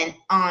dependent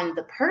on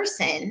the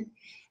person.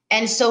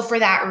 And so for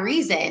that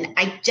reason,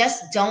 I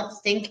just don't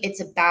think it's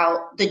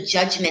about the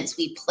judgments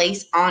we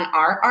place on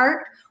our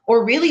art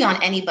or really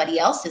on anybody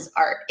else's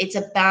art. It's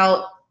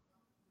about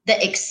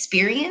the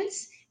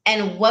experience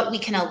and what we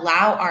can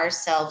allow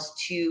ourselves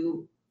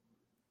to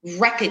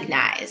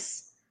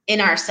recognize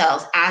in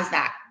ourselves as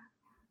that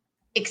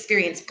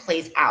experience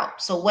plays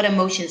out. So what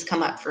emotions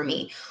come up for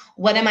me?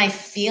 What am I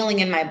feeling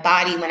in my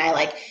body when I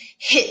like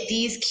hit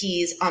these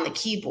keys on the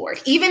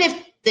keyboard? Even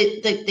if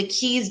the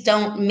keys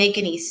don't make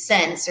any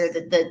sense, or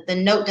the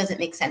note doesn't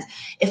make sense.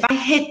 If I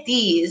hit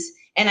these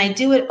and I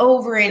do it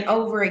over and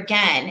over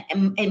again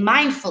and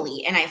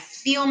mindfully, and I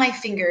feel my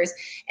fingers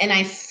and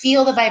I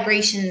feel the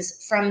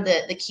vibrations from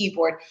the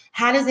keyboard,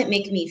 how does it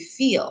make me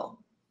feel?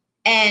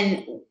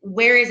 And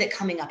where is it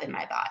coming up in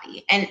my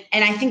body? And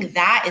I think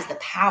that is the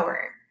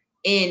power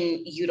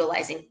in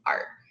utilizing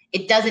art.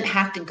 It doesn't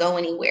have to go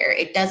anywhere.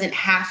 It doesn't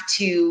have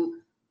to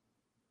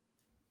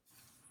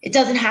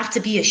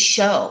be a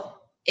show.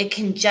 It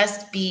can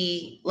just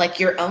be like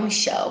your own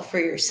show for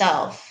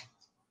yourself.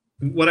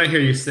 What I hear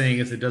you saying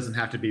is it doesn't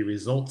have to be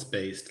results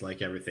based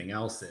like everything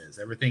else is.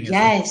 Everything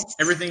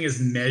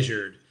is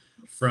measured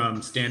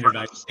from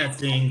standardized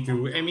testing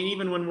through, I mean,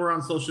 even when we're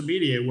on social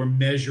media, we're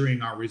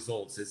measuring our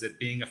results. Is it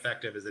being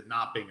effective? Is it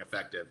not being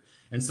effective?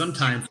 And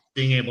sometimes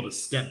being able to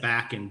step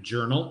back and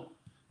journal.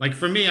 Like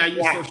for me, I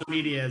use social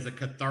media as a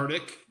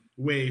cathartic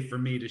way for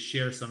me to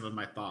share some of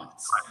my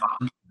thoughts.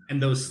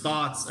 And those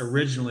thoughts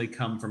originally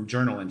come from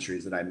journal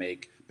entries that I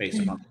make based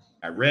on something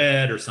I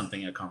read or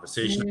something, a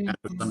conversation I had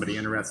with somebody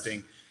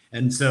interesting.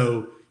 And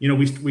so,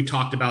 we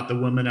talked about the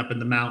woman up in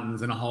the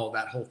mountains and that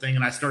whole thing.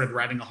 And I started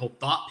writing a whole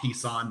thought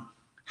piece on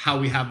how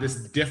we have this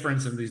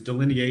difference and these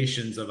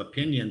delineations of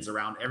opinions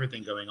around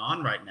everything going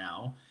on right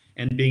now,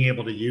 and being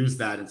able to use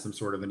that in some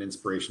sort of an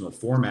inspirational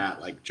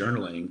format like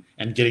journaling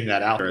and getting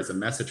that out there as a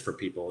message for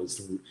people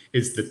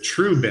is the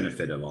true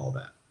benefit of all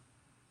that.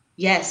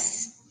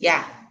 Yes.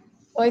 Yeah.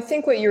 Well, I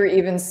think what you were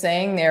even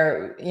saying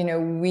there,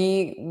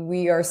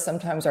 we are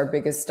sometimes our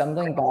biggest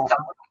stumbling block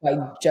by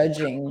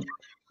judging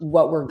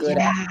what we're good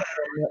at, what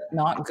we're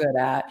not good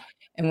at.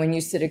 And when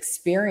you said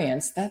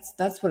experience,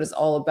 that's what it's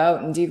all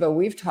about. And Diva,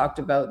 we've talked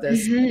about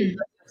this.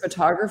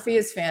 Photography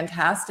is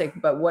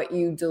fantastic, but what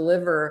you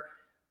deliver,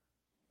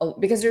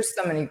 because there's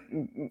so many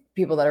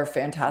people that are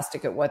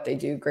fantastic at what they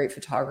do, great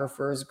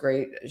photographers,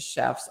 great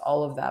chefs,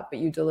 all of that, but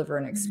you deliver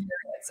an experience.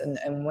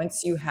 And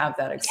once you have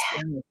that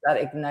experience, that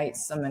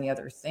ignites so many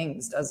other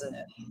things, doesn't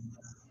it?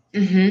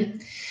 Mm-hmm.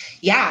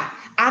 Yeah,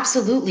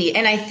 absolutely.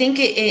 And I think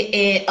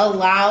it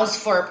allows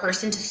for a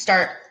person to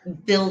start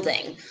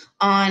building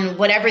on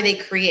whatever they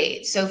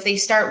create. So if they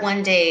start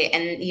one day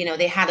and,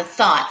 they had a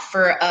thought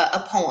for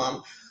a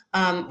poem,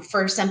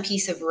 for some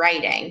piece of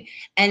writing,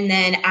 and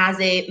then as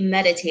they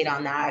meditate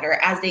on that, or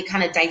as they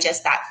kind of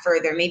digest that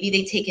further, maybe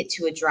they take it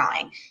to a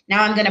drawing.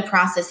 Now I'm going to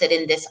process it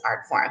in this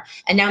art form.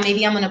 And now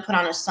maybe I'm going to put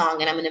on a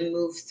song and I'm going to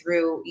move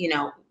through,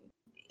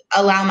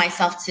 allow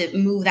myself to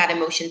move that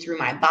emotion through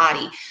my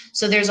body.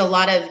 So there's a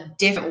lot of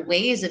different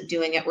ways of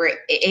doing it where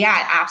it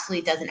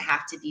absolutely doesn't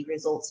have to be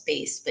results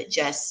based, but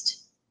just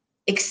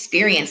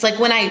experience. Like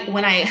when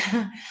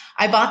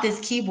I bought this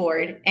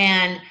keyboard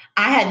and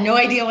I had no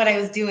idea what I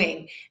was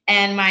doing.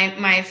 And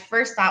my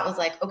first thought was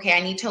like, okay, I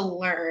need to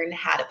learn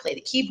how to play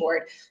the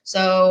keyboard.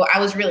 So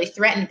I was really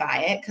threatened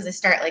by it because I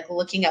start like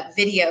looking up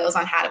videos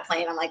on how to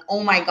play. And I'm like,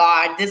 oh my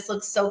God, this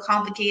looks so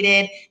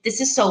complicated.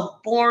 This is so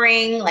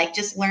boring. Like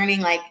just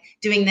learning, like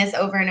doing this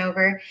over and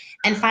over.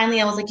 And finally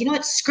I was like, you know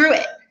what, screw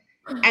it.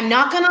 I'm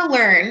not going to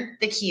learn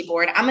the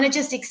keyboard. I'm going to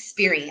just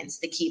experience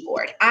the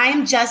keyboard.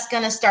 I'm just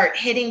going to start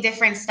hitting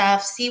different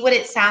stuff, see what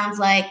it sounds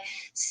like,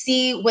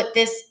 see what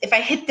if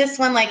I hit this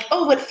one, like,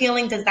 oh, what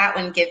feeling does that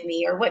one give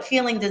me? Or what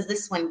feeling does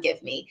this one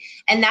give me?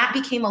 And that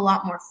became a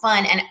lot more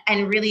fun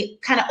and really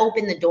kind of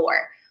opened the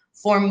door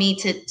for me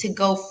to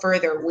go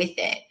further with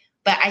it.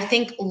 But I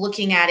think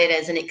looking at it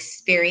as an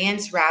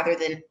experience rather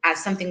than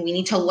as something we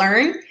need to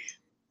learn,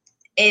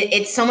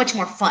 it's so much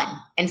more fun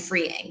and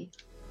freeing.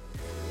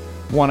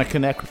 Want to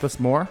connect with us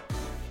more?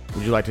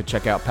 Would you like to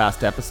check out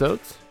past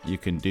episodes? You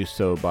can do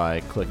so by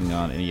clicking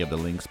on any of the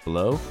links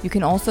below. You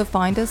can also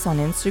find us on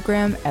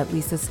Instagram at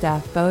Lisa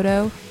Staff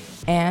Photo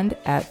and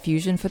at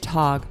Fusion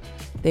Photog.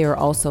 They are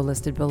also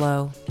listed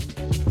below.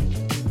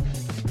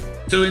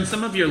 So in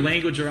some of your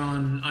language or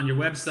on your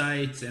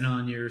website and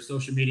on your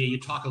social media, you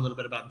talk a little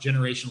bit about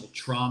generational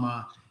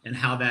trauma and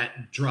how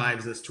that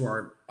drives us to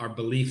our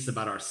beliefs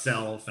about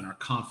ourselves and our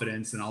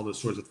confidence and all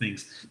those sorts of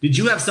things. Did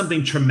you have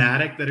something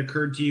traumatic that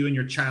occurred to you in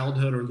your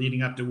childhood or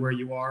leading up to where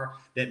you are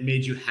that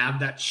made you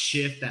have that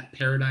shift, that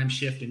paradigm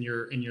shift in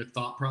your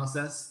thought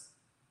process?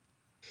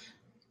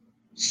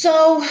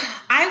 So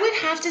I would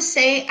have to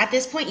say at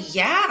this point,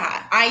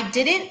 yeah, I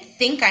didn't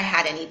think I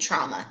had any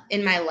trauma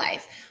in my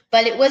life,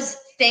 but it was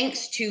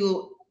thanks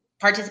to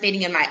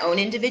participating in my own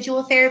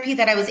individual therapy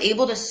that I was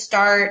able to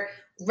start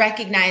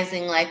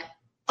recognizing like,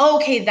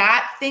 okay,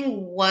 that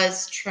thing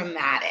was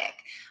traumatic.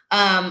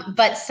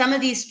 But some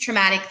of these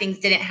traumatic things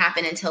didn't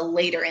happen until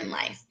later in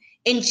life.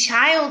 In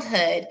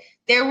childhood,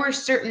 there were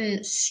certain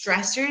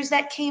stressors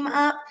that came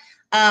up.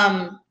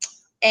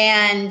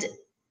 And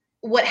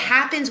what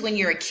happens when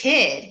you're a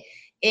kid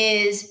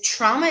is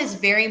trauma is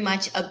very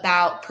much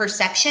about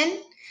perception,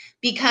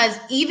 because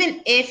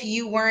even if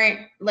you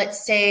weren't,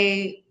 let's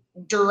say,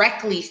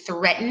 directly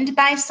threatened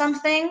by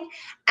something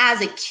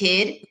as a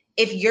kid,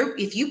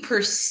 if you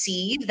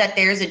perceive that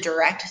there's a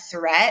direct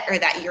threat or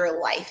that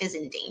your life is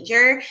in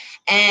danger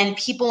and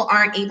people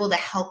aren't able to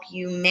help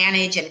you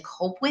manage and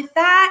cope with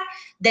that,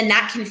 then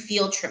that can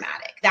feel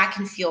traumatic. That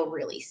can feel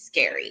really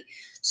scary.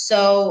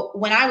 So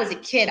when I was a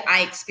kid,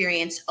 I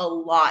experienced a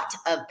lot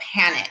of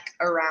panic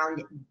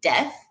around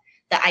death,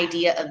 the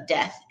idea of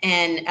death,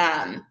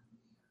 and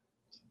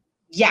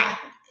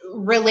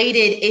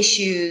related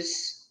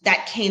issues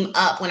that came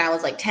up when I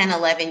was like 10,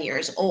 11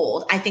 years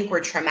old, I think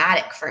were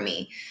traumatic for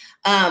me.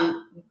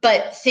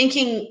 But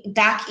thinking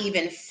back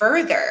even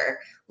further,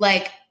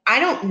 like I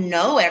don't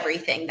know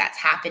everything that's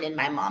happened in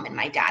my mom and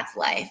my dad's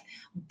life,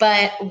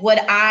 but would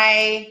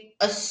I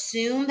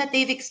assume that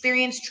they've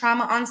experienced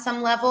trauma on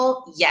some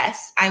level?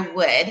 Yes, I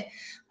would.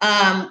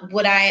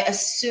 Would I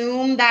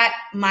assume that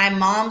my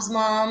mom's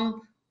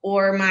mom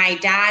or my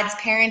dad's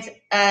parents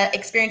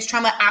experienced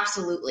trauma?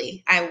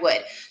 Absolutely, I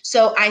would.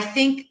 So I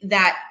think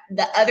that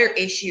the other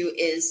issue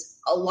is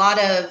a lot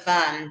of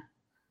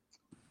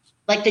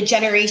like the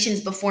generations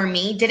before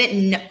me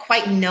didn't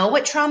quite know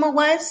what trauma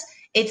was.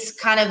 It's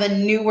kind of a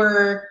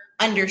newer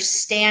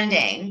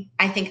understanding,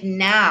 I think,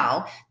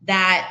 now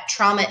that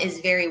trauma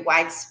is very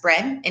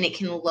widespread and it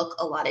can look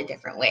a lot of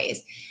different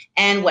ways.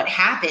 And what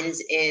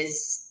happens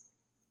is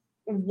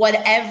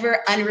whatever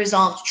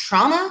unresolved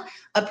trauma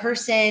a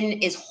person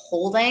is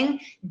holding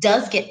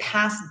does get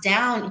passed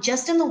down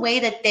just in the way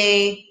that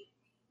they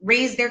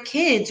raise their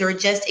kids or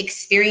just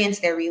experience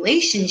their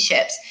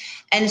relationships.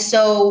 And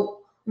so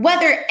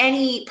whether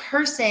any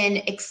person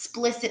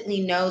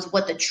explicitly knows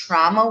what the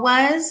trauma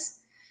was,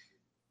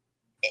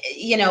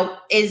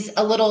 is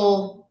a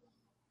little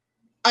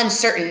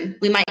uncertain.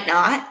 We might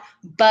not,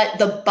 but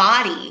the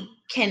body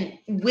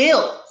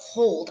will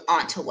hold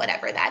on to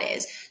whatever that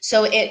is.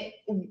 So it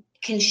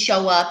can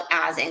show up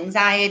as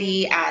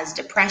anxiety, as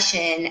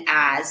depression,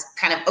 as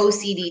kind of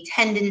OCD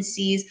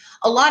tendencies,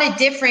 a lot of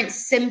different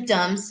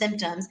symptoms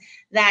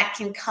that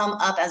can come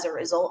up as a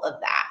result of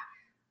that.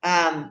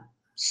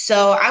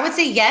 So I would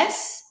say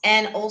yes.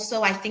 And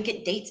also I think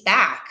it dates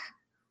back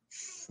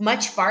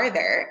much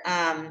farther.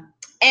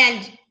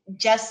 And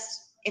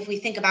just if we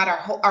think about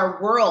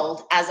our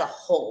world as a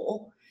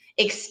whole,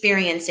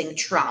 experiencing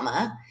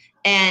trauma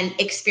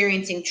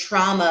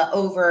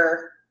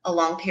over a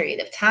long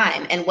period of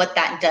time and what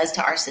that does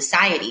to our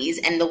societies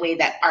and the way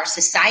that our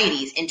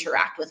societies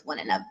interact with one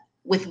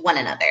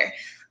another.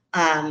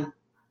 I'm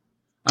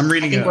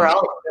reading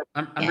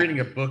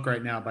a book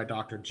right now by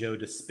Dr. Joe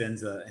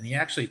Dispenza, and he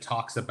actually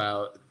talks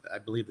about, I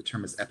believe the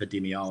term is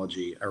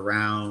epidemiology,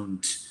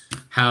 around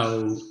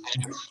how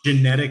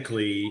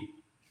genetically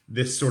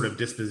this sort of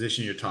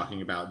disposition you're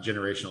talking about,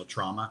 generational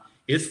trauma,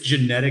 it's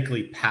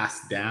genetically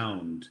passed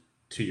down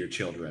to your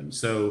children.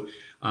 So,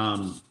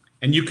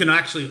 and you can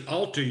actually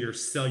alter your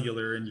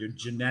cellular and your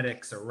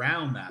genetics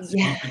around that. So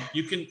yeah.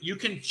 You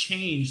can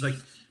change. Like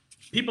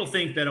people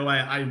think that,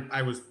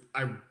 I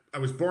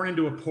was born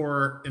into a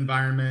poor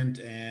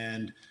environment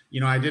and,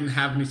 I didn't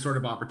have any sort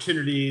of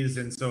opportunities.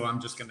 And so I'm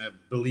just going to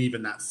believe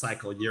in that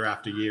cycle year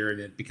after year.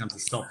 And it becomes a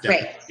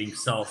self-deprecating,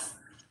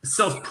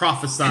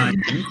 self-prophesying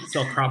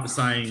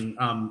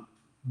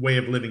way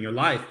of living your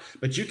life.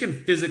 But you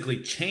can physically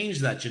change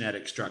that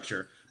genetic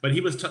structure. But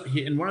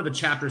in one of the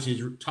chapters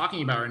he's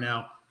talking about right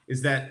now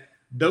is that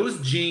those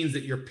genes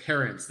that your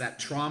parents, that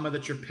trauma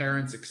that your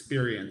parents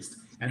experienced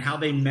and how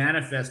they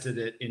manifested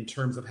it in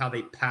terms of how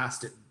they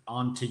passed it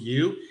on to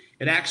you,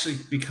 it actually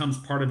becomes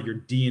part of your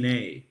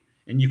DNA.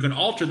 And you can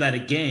alter that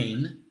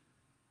again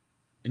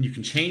and you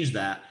can change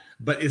that.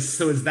 But is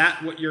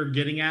that what you're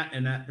getting at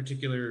in that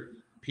particular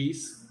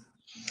piece?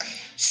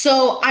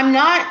 So I'm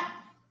not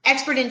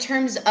expert in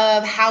terms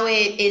of how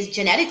it is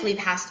genetically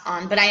passed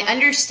on, but I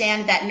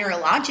understand that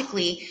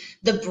neurologically,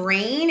 the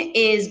brain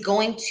is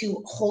going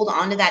to hold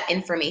on to that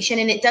information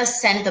and it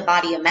does send the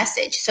body a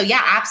message. So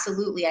yeah,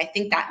 absolutely. I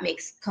think that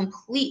makes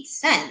complete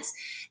sense.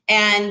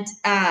 And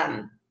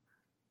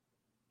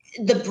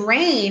the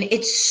brain,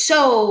 it's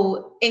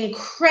so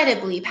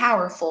incredibly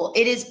powerful.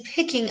 It is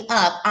picking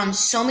up on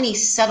so many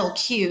subtle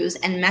cues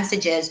and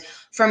messages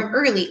from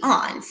early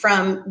on,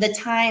 from the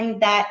time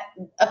that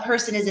a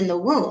person is in the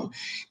womb.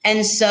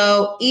 And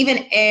so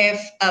even if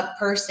a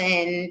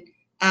person,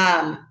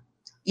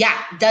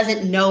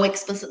 doesn't know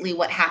explicitly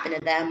what happened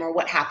to them or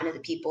what happened to the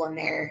people in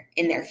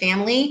their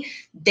family,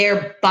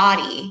 their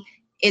body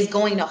is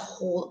going to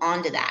hold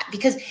on to that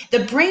because the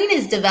brain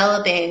is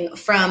developing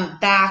from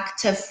back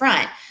to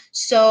front.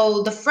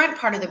 So the front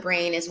part of the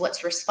brain is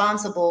what's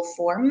responsible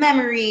for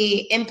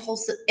memory,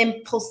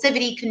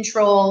 impulsivity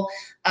control,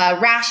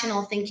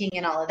 rational thinking,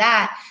 and all of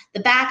that.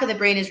 The back of the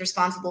brain is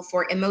responsible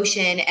for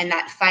emotion and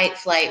that fight,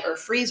 flight, or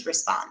freeze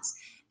response.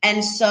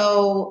 And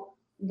so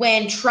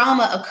when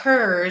trauma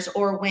occurs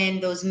or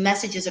when those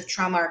messages of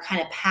trauma are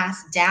kind of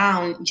passed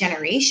down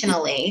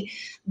generationally,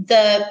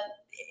 the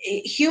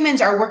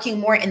humans are working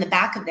more in the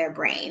back of their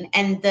brain,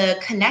 and the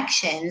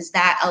connections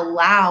that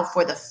allow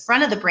for the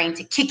front of the brain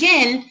to kick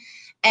in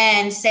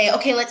and say,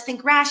 okay, let's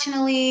think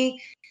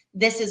rationally.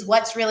 This is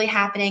what's really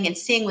happening, and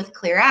seeing with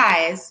clear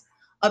eyes,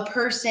 a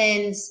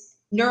person's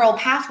neural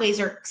pathways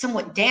are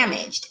somewhat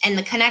damaged and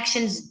the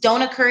connections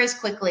don't occur as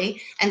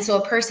quickly. And so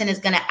a person is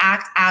going to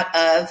act out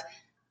of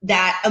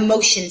that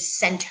emotion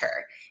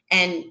center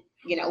and,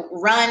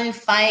 run,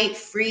 fight,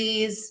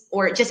 freeze,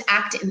 or just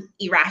act in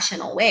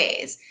irrational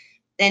ways.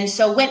 And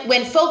so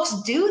when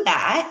folks do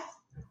that,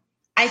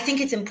 I think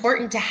it's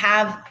important to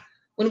have,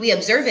 when we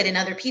observe it in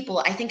other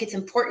people, I think it's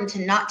important to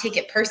not take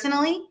it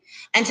personally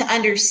and to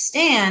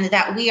understand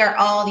that we are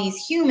all these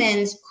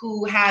humans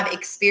who have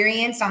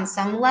experienced on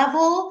some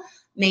level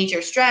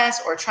major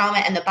stress or trauma,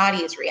 and the body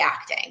is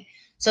reacting.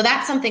 So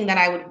that's something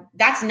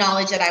that's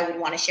knowledge that I would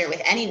want to share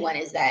with anyone,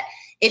 is that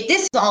if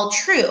this is all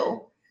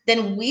true,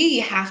 then we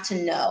have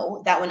to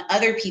know that when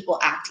other people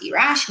act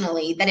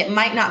irrationally, that it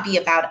might not be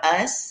about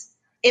us.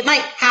 It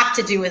might have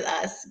to do with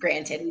us.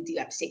 Granted, we do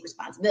have to take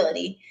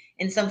responsibility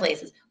in some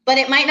places, but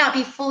it might not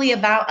be fully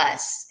about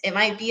us. It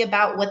might be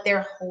about what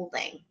they're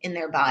holding in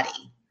their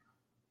body.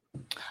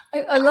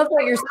 I love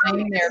what you're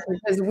saying there,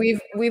 because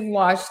we've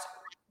watched,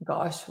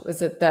 gosh,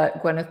 was it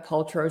that Gwyneth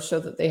Paltrow show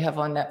that they have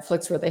on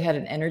Netflix where they had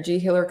an energy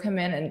healer come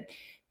in, and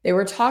they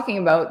were talking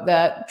about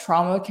that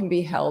trauma can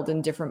be held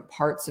in different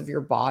parts of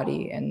your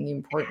body, and the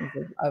importance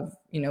of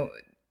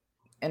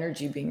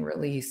energy being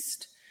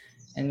released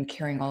and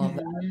carrying all of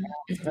that.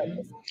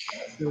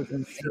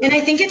 And I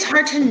think it's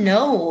hard to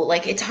know,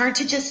 like, it's hard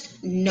to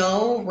just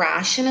know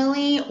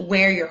rationally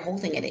where you're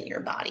holding it in your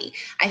body.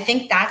 I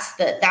think that's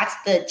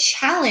the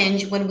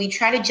challenge when we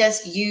try to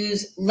just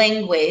use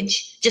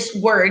language, just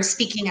words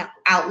speaking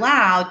out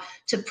loud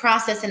to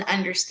process and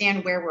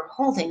understand where we're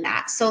holding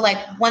that. So like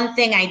one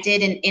thing I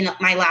did in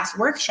my last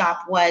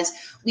workshop was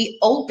we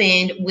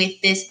opened with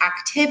this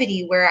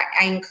activity where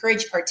I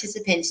encourage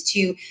participants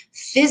to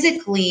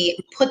physically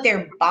put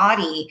their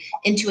body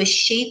into a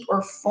shape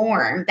or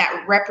form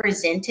that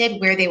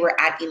represented where they were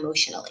at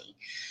emotionally.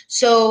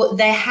 So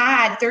they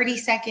had 30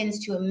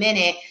 seconds to a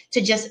minute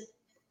to just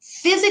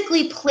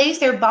physically place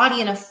their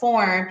body in a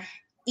form,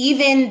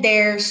 even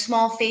their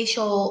small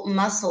facial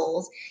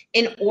muscles,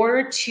 in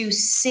order to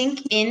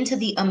sink into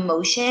the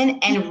emotion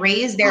and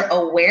raise their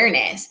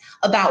awareness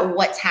about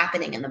what's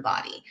happening in the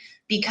body.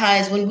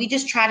 Because when we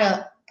just try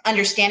to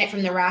understand it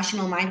from the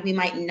rational mind, we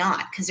might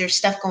not, because there's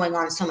stuff going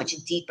on so much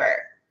deeper.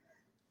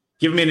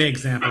 Give me an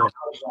example of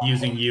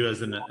using you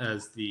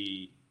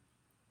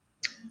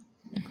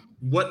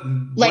what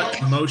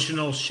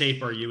emotional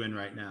shape are you in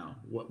right now?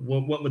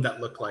 What would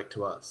that look like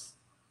to us?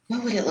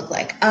 What would it look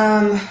like?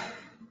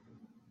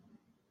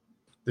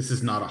 This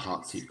is not a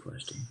hot seat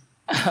question.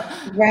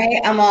 Right?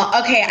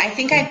 Okay. I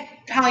think I'd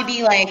probably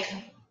be like,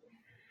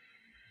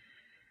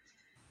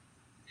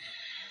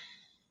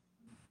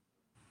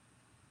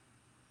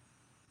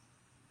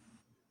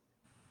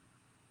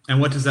 and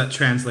what does that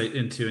translate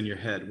into in your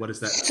head? What is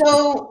that?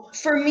 So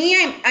for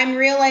me, I'm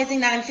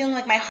realizing that I'm feeling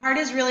like my heart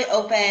is really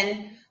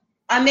open.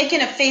 I'm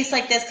making a face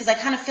like this because I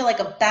kind of feel like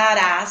a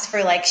badass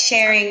for like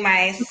sharing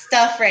my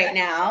stuff right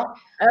now.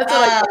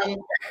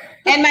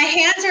 And my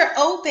hands are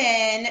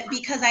open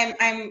because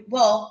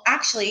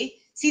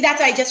see, that's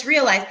what I just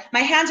realized. My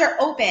hands are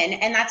open,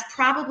 and that's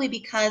probably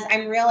because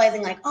I'm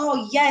realizing like,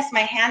 oh yes, my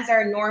hands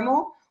are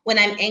normal. When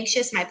I'm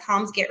anxious, my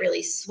palms get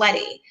really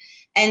sweaty.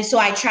 And so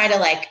I try to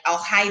I'll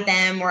hide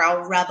them or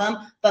I'll rub them,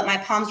 but my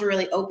palms are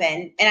really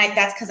open. And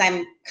that's because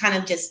I'm kind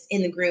of just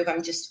in the groove.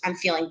 I'm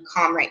feeling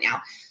calm right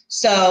now.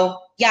 So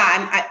yeah,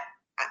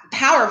 I'm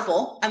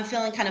powerful. I'm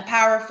feeling kind of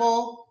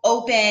powerful,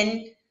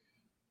 open,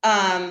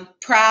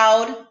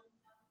 proud,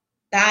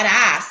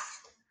 badass.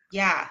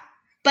 Yeah.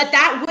 But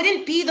that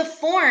wouldn't be the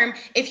form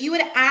if you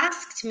had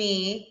asked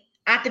me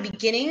at the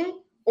beginning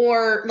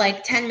or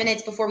 10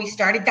 minutes before we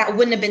started. That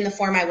wouldn't have been the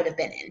form I would have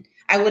been in.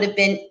 I would have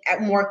been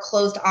more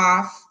closed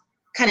off,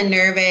 kind of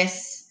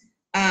nervous.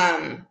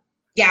 It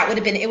would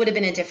have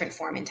been a different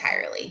form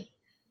entirely.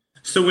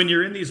 So when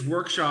you're in these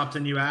workshops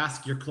and you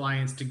ask your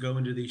clients to go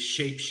into these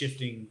shape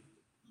shifting,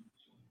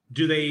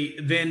 do they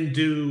then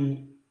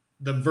do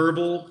the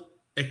verbal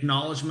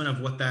acknowledgement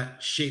of what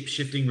that shape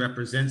shifting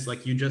represents,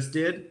 like you just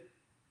did?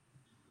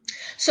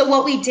 So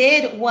what we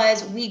did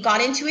was we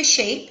got into a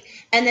shape,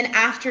 and then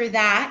after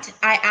that,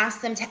 I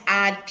asked them to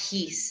add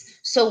peace.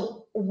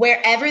 So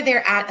wherever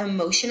they're at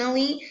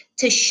emotionally,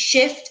 to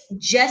shift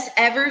just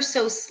ever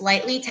so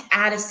slightly to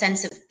add a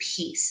sense of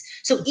peace.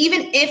 So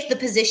even if the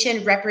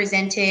position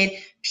represented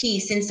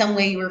peace in some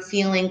way, you were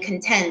feeling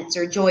content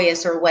or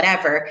joyous or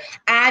whatever,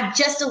 add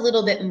just a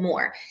little bit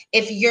more.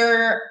 If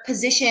your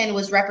position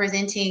was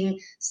representing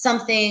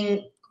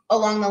something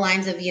along the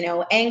lines of,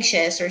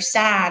 anxious or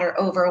sad or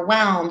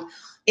overwhelmed,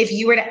 if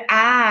you were to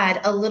add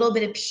a little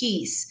bit of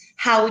peace,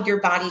 how would your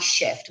body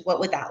shift? What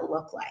would that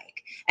look like?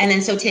 And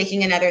then so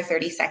taking another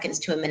 30 seconds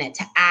to a minute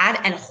to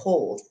add and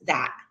hold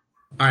that.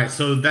 All right.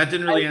 So that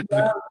didn't really answer the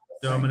question.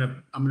 So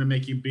I'm gonna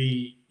make you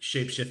be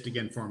shapeshift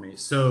again for me.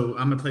 So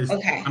I'm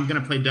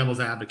gonna play devil's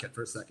advocate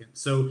for a second.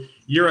 So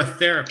you're a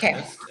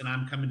therapist, and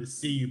I'm coming to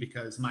see you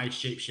because my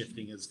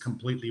shapeshifting is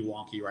completely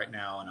wonky right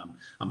now, and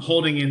I'm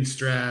holding in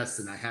stress,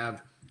 and I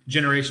have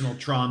generational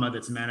trauma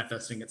that's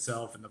manifesting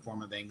itself in the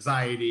form of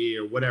anxiety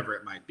or whatever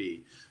it might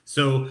be.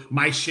 So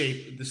my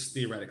shape,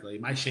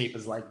 my shape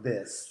is like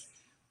this.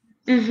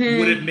 Mm-hmm.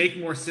 Would it make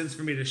more sense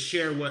for me to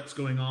share what's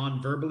going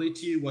on verbally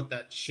to you, what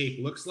that shape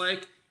looks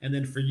like, and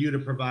then for you to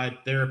provide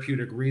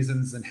therapeutic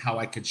reasons and how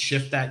I could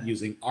shift that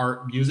using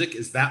art, music?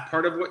 Is that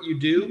part of what you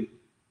do?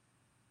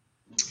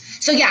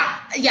 So yeah,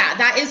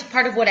 that is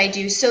part of what I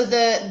do. So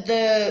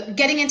the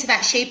getting into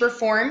that shape or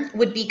form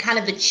would be kind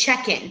of the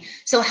check-in.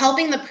 So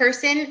helping the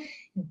person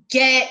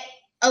get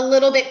a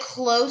little bit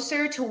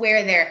closer to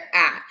where they're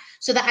at.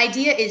 So the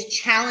idea is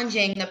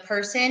challenging the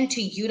person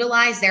to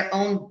utilize their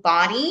own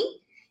body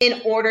in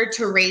order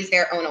to raise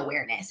their own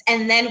awareness.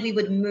 And then we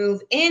would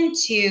move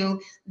into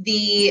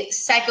the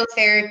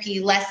psychotherapy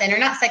lesson, or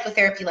not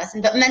psychotherapy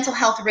lesson, but mental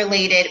health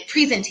related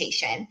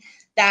presentation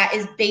that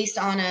is based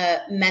on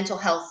a mental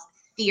health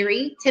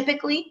theory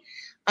typically.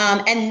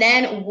 And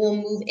then we'll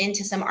move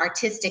into some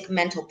artistic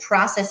mental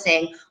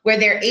processing where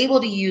they're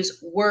able to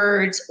use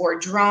words or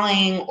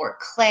drawing or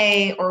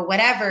clay or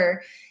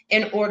whatever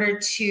in order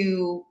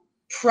to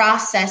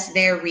process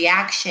their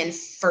reaction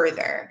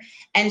further.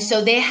 And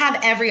so they have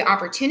every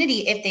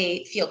opportunity if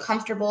they feel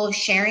comfortable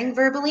sharing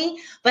verbally,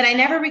 but I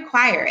never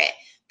require it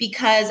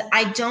because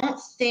I don't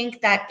think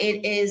that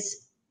it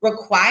is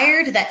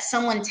required that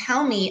someone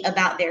tell me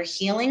about their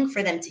healing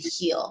for them to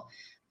heal.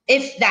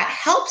 If that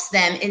helps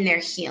them in their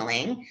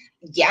healing,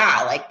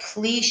 yeah, like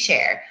please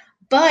share.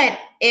 But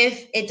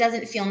if it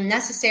doesn't feel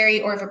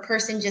necessary, or if a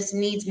person just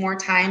needs more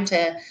time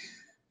to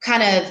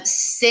kind of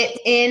sit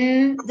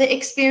in the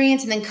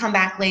experience and then come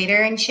back later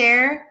and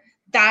share,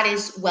 that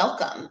is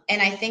welcome.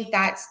 And I think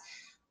that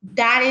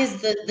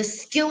is the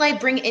skill I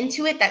bring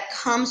into it that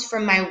comes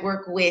from my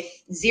work with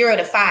 0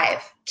 to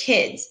 5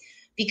 kids,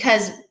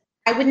 because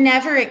I would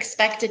never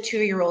expect a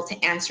 2-year-old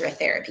to answer a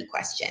therapy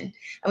question.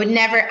 I would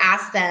never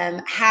ask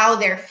them how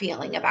they're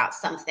feeling about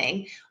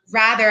something.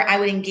 Rather, I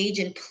would engage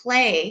in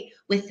play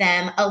with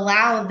them,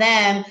 allow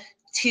them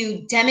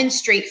to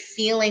demonstrate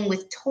feeling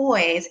with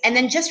toys, and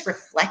then just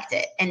reflect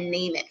it and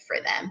name it for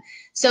them.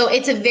 So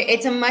it's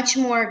a much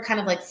more kind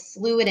of like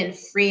fluid and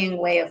freeing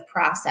way of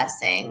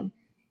processing,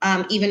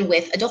 even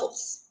with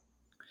adults.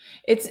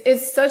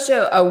 It's such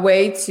a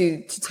way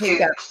to take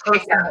that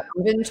personal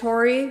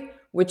inventory,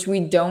 which we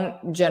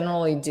don't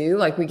generally do.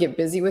 Like we get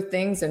busy with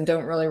things and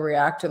don't really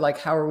react to like,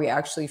 how are we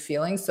actually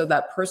feeling? So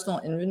that personal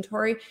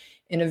inventory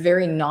in a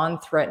very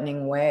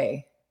non-threatening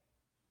way.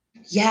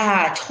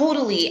 Yeah,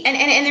 totally.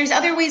 And there's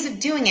other ways of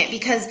doing it,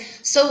 because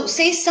so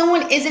say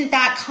someone isn't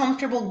that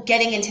comfortable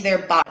getting into their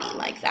body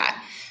like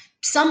that.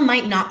 Some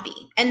might not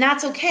be, and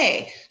that's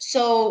okay.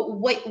 So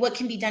what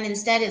can be done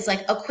instead is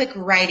like a quick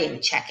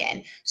writing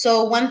check-in.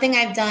 So one thing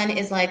I've done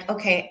is like,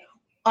 okay,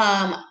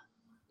 I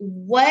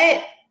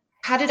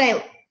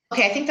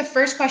think the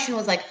first question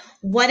was like,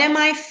 what am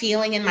I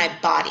feeling in my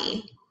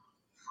body?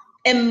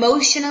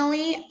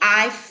 Emotionally,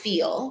 I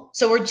feel.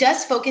 So we're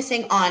just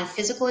focusing on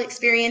physical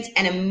experience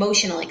and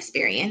emotional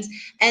experience.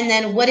 And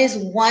then what is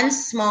one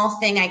small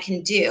thing I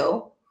can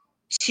do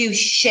to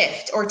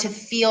shift or to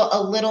feel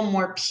a little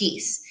more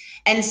peace?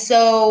 And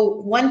so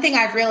one thing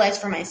I've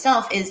realized for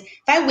myself is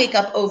if I wake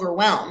up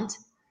overwhelmed,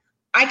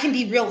 I can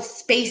be real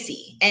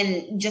spacey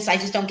and I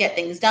just don't get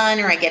things done,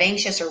 or I get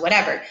anxious or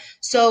whatever.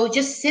 So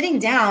just sitting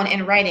down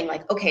and writing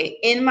like, okay,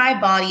 in my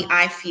body,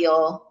 I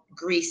feel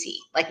greasy,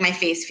 like my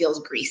face feels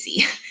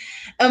greasy.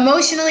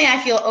 Emotionally,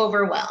 I feel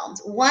overwhelmed.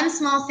 One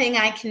small thing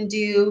I can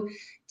do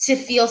to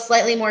feel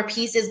slightly more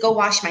peace is go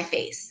wash my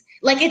face.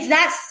 Like it's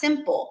that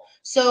simple.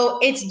 So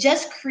it's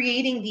just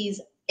creating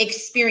these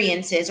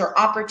experiences or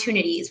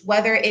opportunities,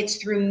 whether it's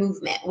through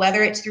movement,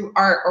 whether it's through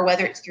art, or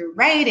whether it's through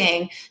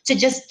writing, to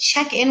just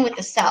check in with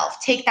the self,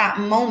 take that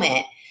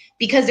moment,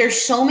 because there's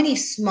so many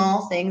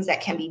small things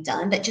that can be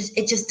done that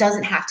it just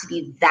doesn't have to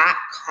be that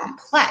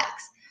complex.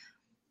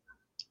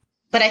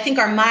 But I think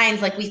our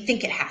minds, like we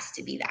think it has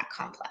to be that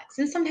complex,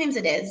 and sometimes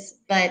it is,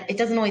 but it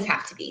doesn't always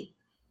have to be.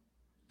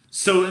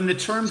 So in the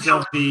terms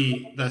of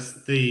the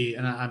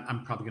and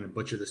I'm probably going to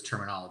butcher this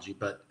terminology,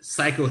 but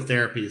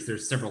psychotherapies,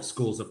 there's several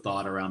schools of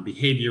thought around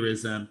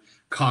behaviorism,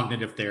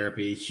 cognitive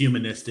therapy,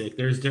 humanistic.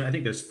 I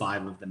think there's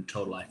 5 of them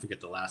total. I forget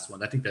the last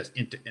one. I think that's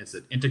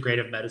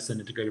integrative medicine,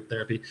 integrative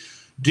therapy.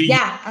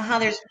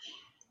 There's.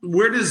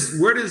 What is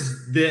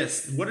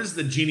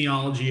the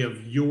genealogy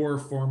of your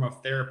form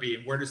of therapy,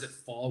 and where does it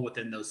fall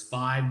within those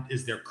 5?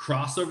 Is there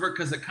crossover?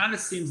 Because it kind of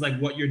seems like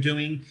what you're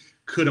doing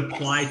could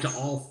apply to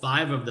all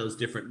 5 of those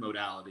different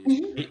modalities.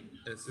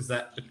 Mm-hmm. Is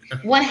that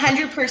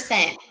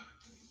 100%?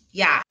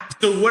 Yeah.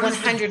 So what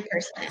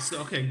 100%.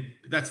 Okay,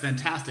 that's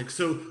fantastic.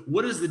 So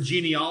what is the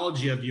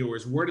genealogy of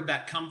yours? Where did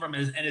that come from?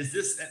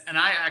 And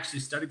I actually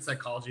studied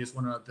psychology. It's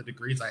one of the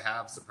degrees I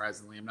have.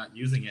 Surprisingly, I'm not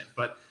using it,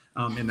 but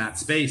in that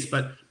space.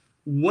 But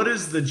what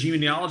is the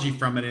genealogy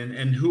from it,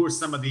 and who are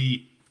some of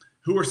the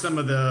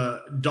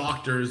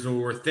doctors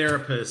or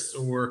therapists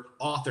or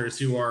authors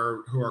who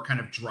are kind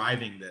of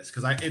driving this?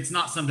 Because it's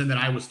not something that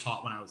I was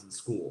taught when I was in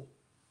school.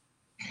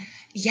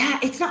 Yeah,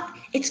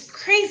 it's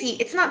crazy.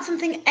 It's not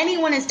something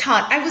anyone is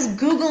taught. I was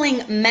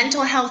Googling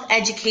mental health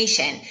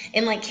education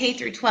in like K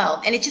through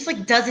 12, and it just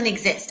like doesn't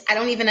exist. I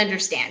don't even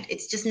understand.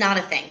 It's just not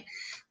a thing.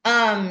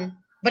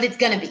 But it's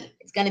gonna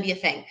be a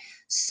thing.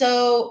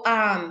 So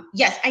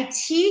yes, I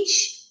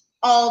teach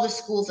all the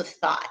schools of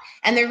thought.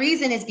 And the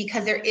reason is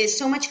because there is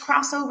so much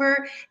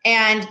crossover,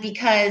 and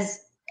because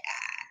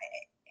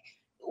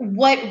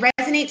what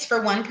resonates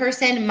for one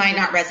person might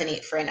not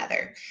resonate for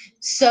another.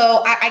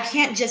 So I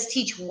can't just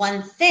teach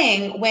one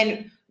thing,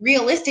 when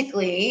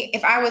realistically,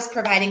 if I was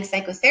providing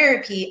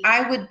psychotherapy,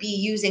 I would be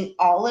using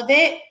all of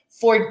it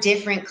for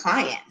different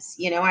clients.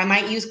 I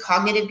might use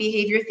cognitive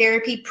behavior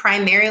therapy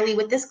primarily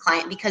with this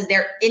client because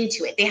they're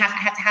into it. They have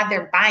to have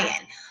their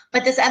buy-in.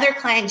 but this other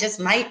client just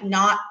might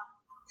not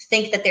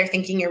think that they're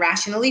thinking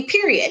irrationally,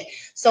 period.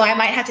 So I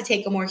might have to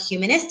take a more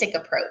humanistic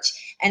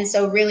approach. And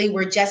so really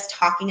we're just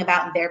talking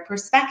about their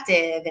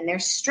perspective and their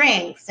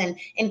strengths and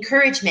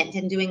encouragement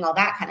and doing all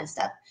that kind of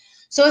stuff.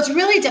 So it's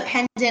really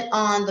dependent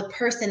on the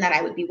person that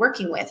I would be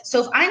working with.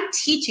 So if I'm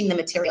teaching the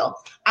material,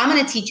 I'm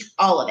going to teach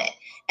all of it.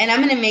 And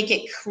I'm going to make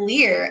it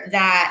clear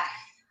that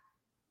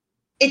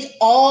it's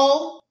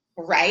all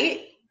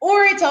right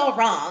or it's all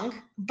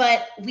wrong,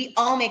 but we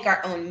all make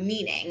our own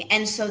meaning.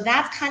 And so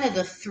that's kind of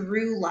the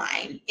through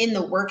line in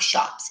the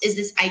workshops, is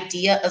this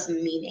idea of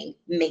meaning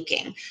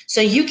making.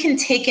 So you can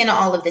take in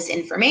all of this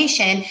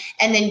information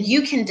and then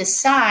you can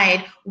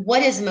decide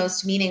what is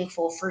most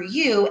meaningful for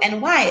you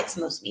and why it's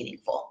most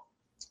meaningful.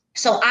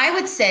 So I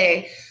would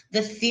say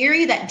the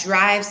theory that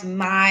drives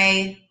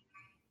my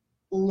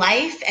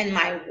life and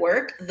my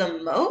work the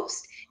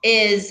most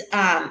is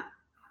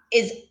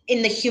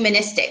in the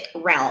humanistic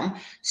realm.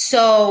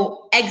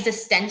 So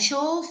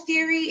existential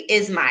theory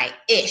is my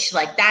ish.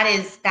 Like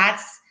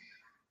that's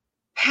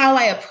how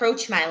I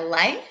approach my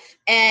life.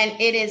 And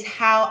it is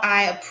how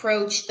I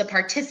approach the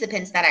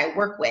participants that I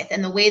work with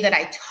and the way that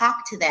I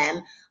talk to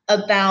them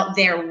about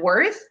their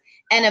worth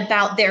and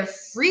about their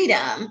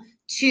freedom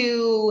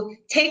to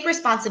take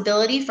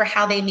responsibility for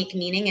how they make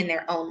meaning in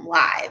their own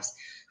lives.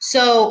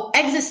 So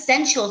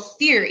existential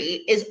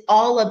theory is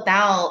all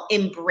about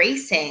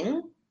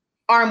embracing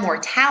our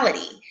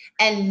mortality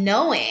and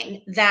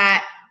knowing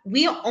that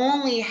we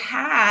only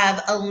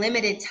have a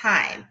limited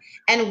time.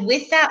 And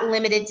with that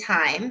limited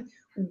time,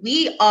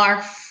 we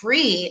are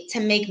free to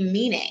make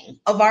meaning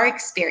of our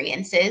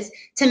experiences,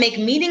 to make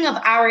meaning of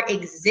our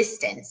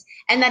existence.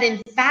 And that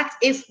in fact,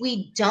 if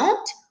we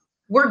don't,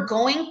 we're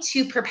going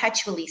to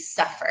perpetually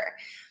suffer.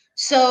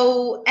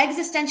 So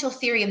existential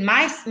theory,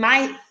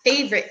 my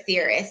favorite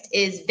theorist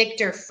is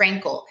Viktor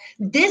Frankl.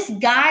 This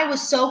guy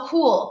was so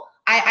cool.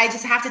 I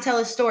just have to tell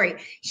his story.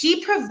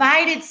 He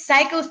provided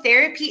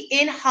psychotherapy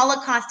in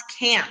Holocaust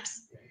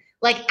camps.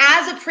 Like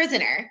as a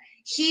prisoner,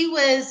 he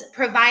was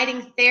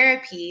providing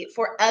therapy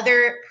for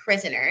other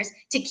prisoners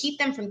to keep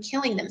them from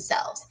killing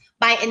themselves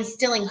by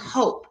instilling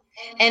hope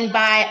and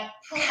by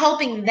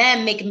helping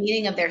them make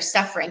meaning of their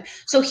suffering.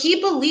 So he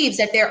believes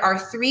that there are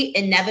 3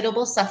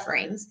 inevitable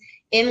sufferings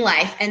in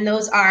life, and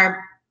those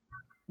are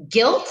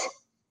guilt,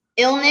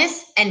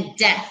 illness, and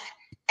death.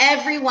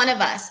 Every one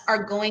of us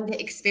are going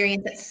to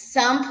experience at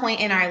some point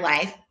in our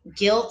life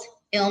guilt,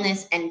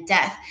 illness, and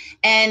death.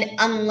 And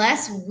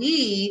unless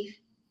we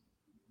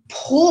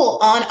pull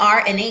on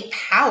our innate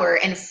power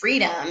and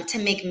freedom to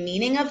make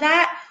meaning of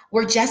that,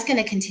 we're just going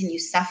to continue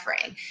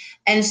suffering.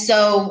 And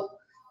so,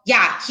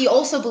 yeah, he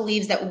also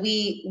believes that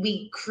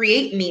we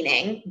create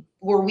meaning,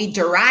 or we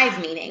derive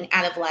meaning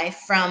out of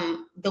life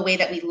from the way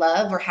that we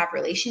love or have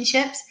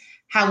relationships,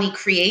 how we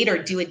create or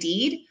do a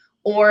deed,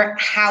 or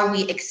how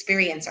we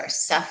experience our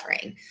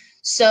suffering.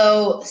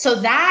 So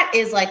that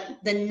is like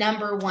the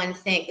number one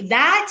thing.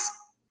 That,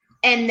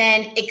 and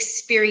then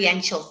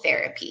experiential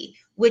therapy,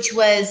 which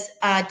was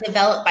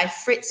developed by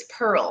Fritz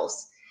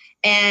Perls,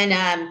 and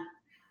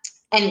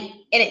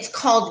it's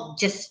called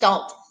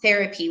Gestalt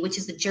therapy, which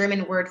is the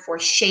German word for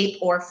shape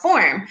or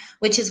form,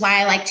 which is why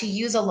I like to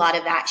use a lot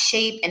of that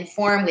shape and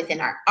form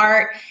within our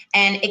art,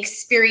 and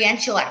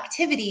experiential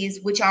activities,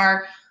 which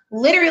are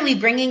literally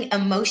bringing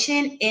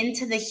emotion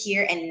into the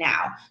here and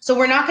now. So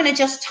we're not going to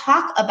just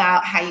talk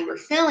about how you were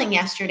feeling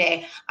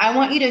yesterday. I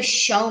want you to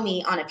show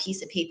me on a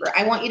piece of paper.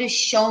 I want you to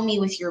show me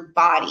with your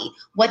body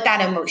what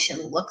that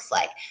emotion looks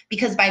like,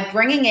 because by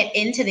bringing it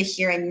into the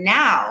here and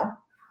now,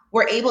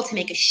 we're able to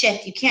make a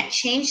shift. You can't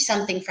change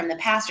something from the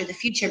past or the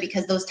future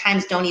because those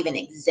times don't even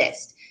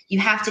exist. You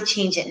have to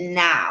change it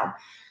now.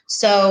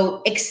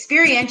 So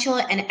experiential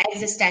and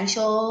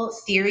existential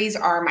theories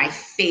are my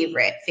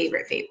favorite.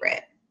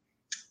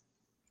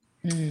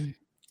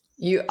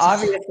 You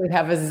obviously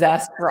have a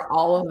zest for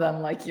all of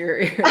them. Like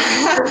your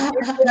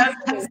zest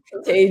is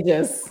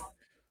contagious.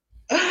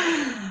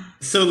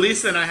 So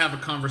Lisa and I have a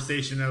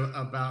conversation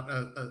about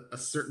a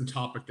certain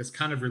topic that's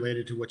kind of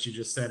related to what you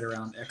just said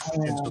around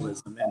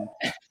existentialism.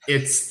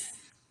 And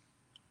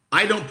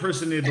I don't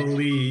personally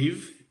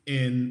believe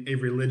in a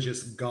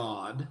religious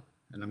God,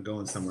 and I'm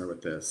going somewhere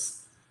with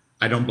this.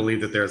 I don't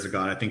believe that there's a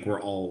God. I think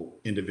we're all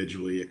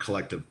individually a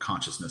collective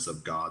consciousness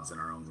of gods in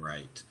our own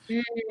right.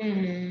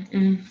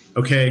 Mm-hmm.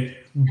 Okay,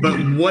 but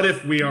what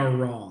if we are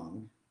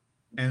wrong?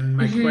 And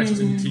my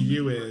question to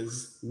you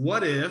is,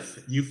 what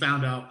if you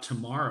found out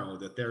tomorrow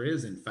that there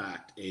is, in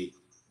fact, a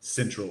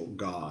central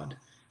God?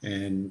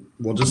 And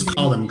we'll just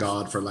call him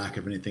God for lack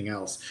of anything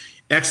else.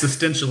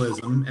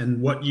 Existentialism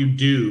and what you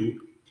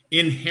do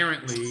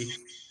inherently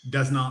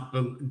does not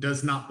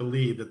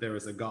believe that there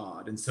is a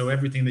God. And so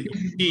everything that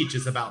you teach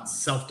is about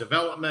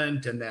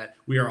self-development, and that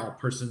we are all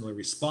personally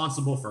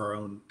responsible for our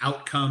own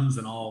outcomes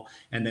and all,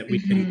 and that we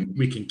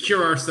can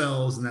cure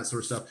ourselves and that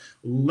sort of stuff.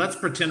 Let's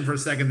pretend for a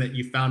second that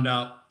you found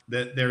out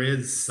that there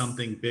is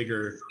something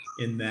bigger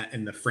in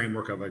the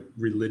framework of a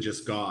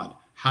religious God.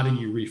 How do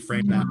you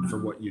reframe that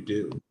for what you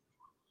do?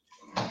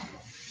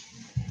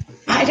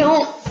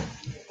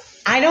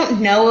 I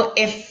don't know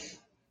if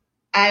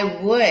I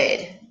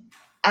would.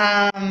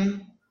 I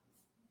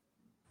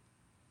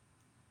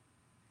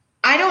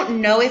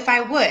don't know if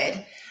I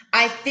would.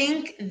 I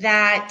think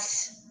that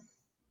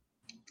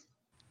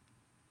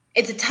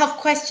it's a tough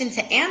question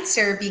to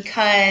answer,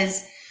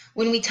 because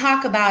when we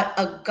talk about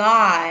a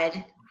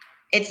God,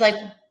 it's like,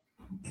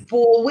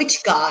 well,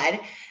 which God?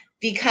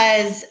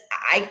 Because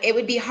it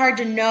would be hard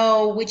to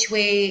know which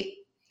way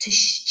to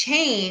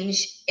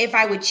change, if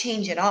I would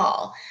change at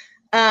all.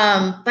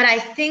 But I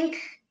think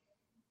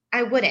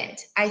I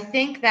wouldn't. I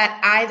think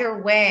that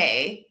either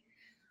way,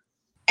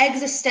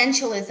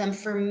 existentialism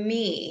for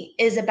me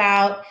is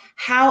about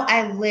how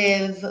I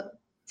live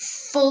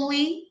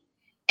fully,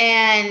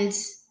 and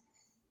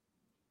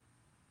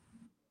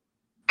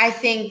I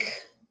think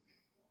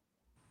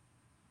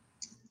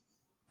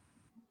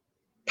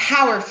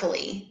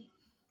powerfully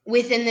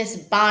within this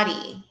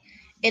body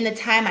in the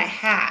time I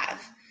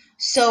have.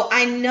 So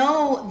I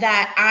know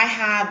that I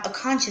have a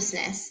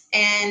consciousness,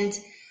 and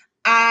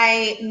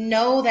I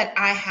know that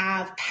I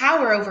have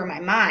power over my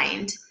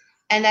mind,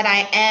 and that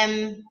I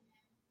am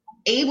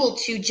able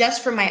to,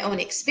 just from my own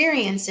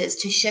experiences,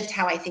 to shift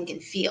how I think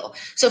and feel.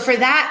 So for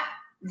that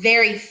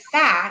very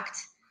fact,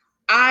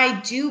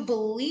 I do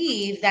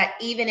believe that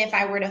even if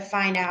I were to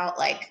find out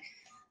like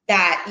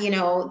that, you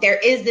know, there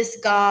is this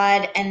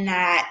God, and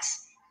that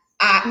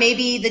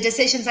maybe the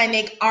decisions I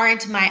make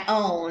aren't my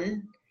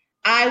own,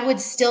 I would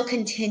still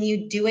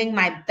continue doing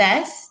my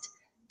best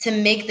to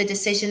make the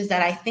decisions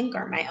that I think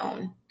are my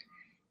own,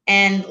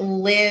 and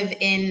live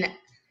in,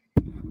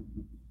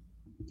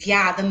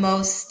 the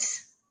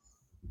most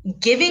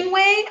giving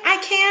way I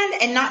can,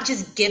 and not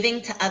just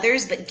giving to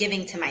others, but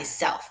giving to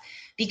myself,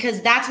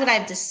 because that's what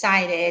I've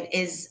decided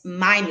is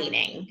my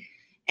meaning.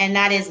 And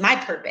that is my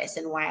purpose,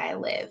 and why I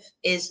live,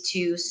 is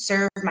to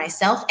serve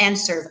myself and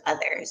serve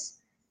others.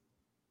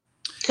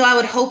 So I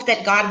would hope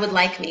that God would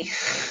like me.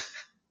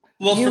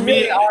 Well, you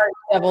really are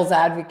devil's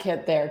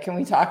advocate there. Can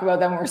we talk about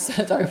that when we're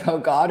talking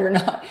about God or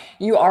not?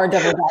 You are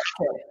devil's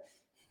advocate.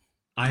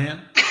 I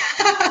am.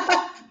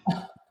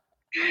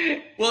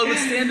 Well, it would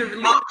stand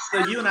to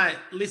so you and I,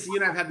 Lisa, you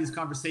and I have had these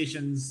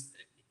conversations,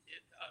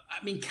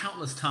 I mean,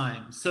 countless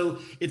times. So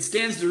it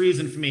stands to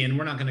reason for me, and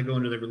we're not going to go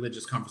into the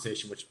religious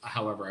conversation, which,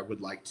 however, I would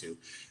like to.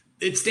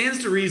 It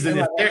stands to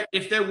reason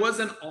if there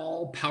was an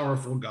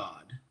all-powerful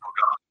God,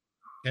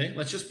 okay,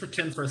 let's just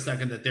pretend for a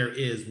second that there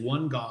is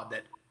one God,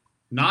 that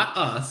not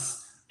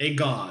us, a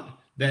God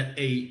that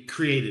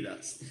created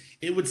us.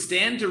 It would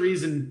stand to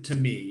reason to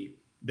me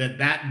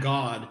that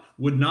God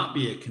would not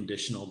be a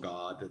conditional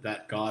God,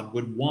 that God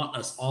would want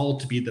us all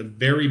to be the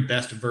very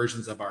best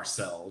versions of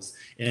ourselves,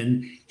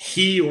 and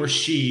he or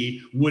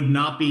she would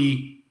not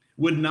be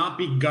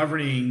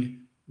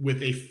governing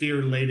with a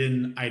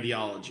fear-laden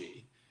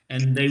ideology.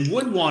 And they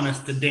would want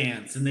us to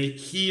dance, and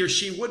he or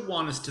she would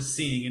want us to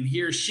sing, and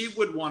he or she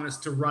would want us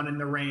to run in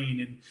the rain,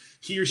 and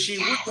he or she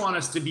would want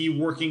us to be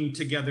working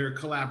together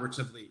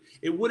collaboratively.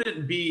 It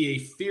wouldn't be a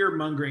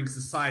fear-mongering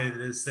society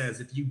that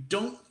says, if you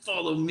don't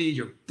follow me,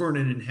 you're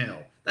burning in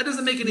hell. That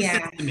doesn't make any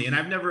sense to me, and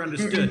I've never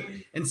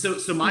understood. And so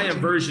my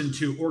aversion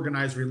to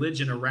organized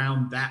religion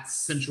around that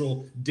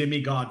central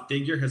demigod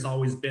figure has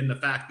always been the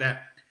fact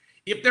that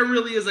if there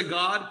really is a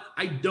God,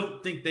 I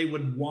don't think they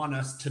would want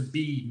us to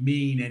be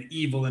mean and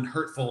evil and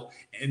hurtful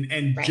and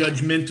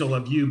judgmental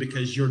of you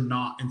because you're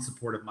not in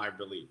support of my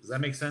belief. Does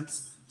that make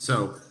sense?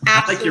 So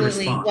I like your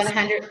response.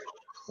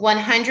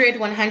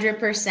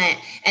 100%.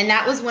 And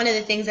that was one of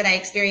the things that I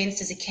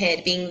experienced as a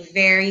kid, being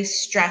very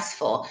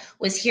stressful,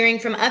 was hearing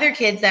from other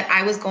kids that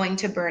I was going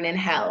to burn in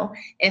hell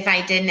if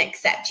I didn't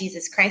accept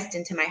Jesus Christ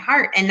into my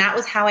heart. And that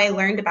was how I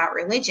learned about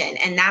religion.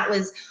 And that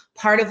was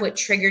part of what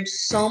triggered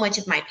so much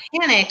of my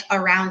panic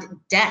around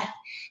death.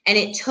 And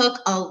it took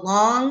a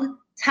long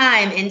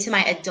time into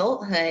my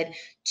adulthood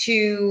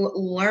to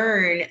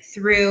learn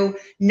through,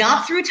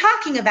 not through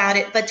talking about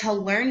it, but to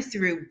learn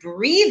through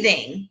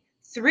breathing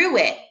through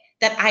it,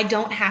 that I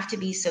don't have to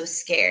be so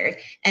scared,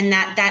 and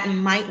that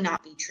might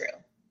not be true.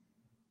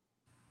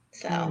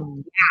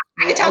 So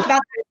I could talk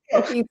about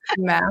that too.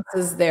 The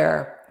masses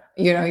there,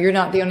 you know, you're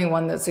not the only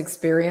one that's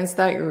experienced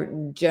that.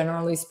 You're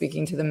generally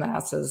speaking to the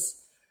masses.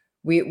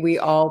 We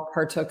all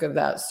partook of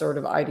that sort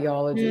of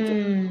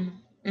ideology.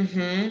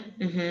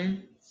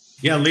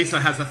 Yeah, Lisa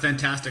has a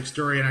fantastic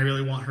story, and I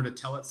really want her to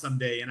tell it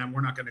someday. And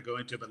we're not going to go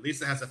into it, but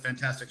Lisa has a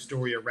fantastic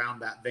story around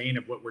that vein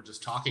of what we're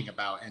just talking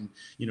about. And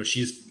you know,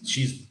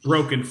 she's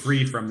broken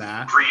free from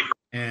that.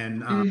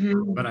 And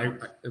but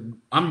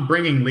I'm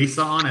bringing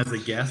Lisa on as a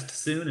guest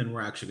soon, and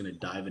we're actually going to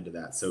dive into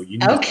that. So you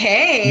love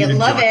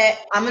it.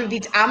 I'm going to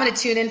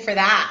tune in for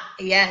that.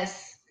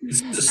 Yes.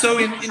 So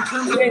in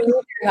terms of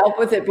help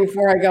with it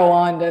before I go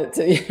on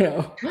to you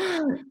know,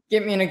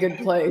 get me in a good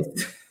place.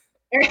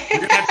 You're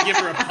going to have to give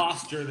her a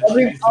posture that she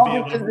needs to be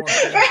able to work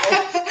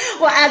with.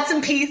 We'll add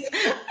some peace.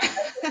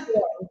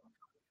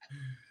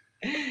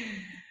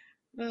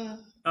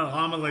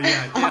 Amala,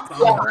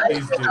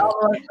 please do.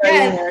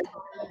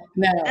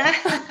 No.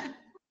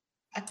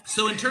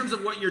 So in terms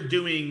of what you're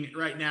doing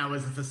right now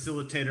as a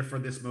facilitator for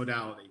this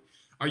modality,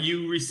 Are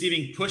you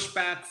receiving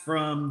pushback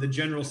from the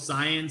general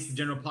science, the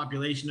general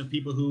population of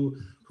people who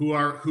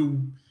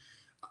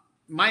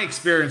my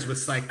experience with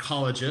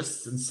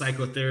psychologists and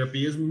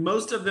psychotherapy is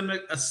most of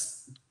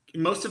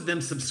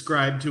them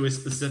subscribe to a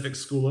specific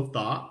school of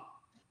thought,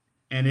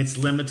 and it's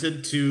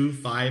limited to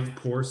 5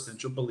 core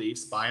central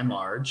beliefs by and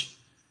large,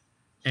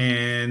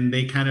 and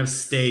they kind of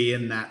stay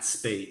in that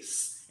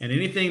space. And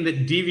anything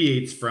that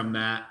deviates from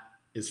that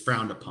is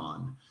frowned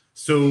upon.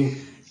 So,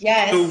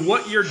 yes. So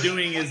what you're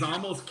doing is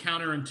almost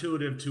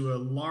counterintuitive to a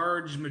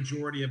large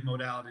majority of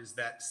modalities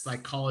that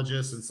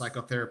psychologists and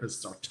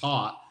psychotherapists are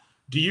taught.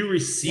 Do you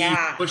receive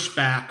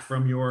pushback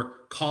from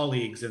your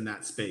colleagues in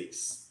that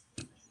space?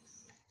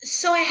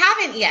 So I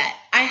haven't yet.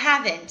 I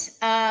haven't.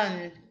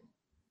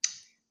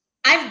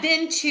 I've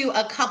been to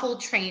a couple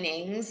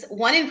trainings,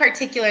 one in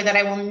particular that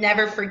I will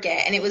never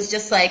forget. And it was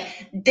just like,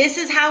 this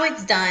is how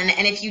it's done.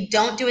 And if you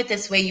don't do it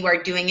this way, you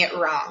are doing it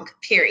wrong,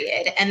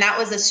 period. And that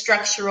was a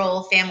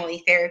structural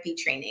family therapy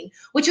training,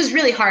 which was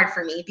really hard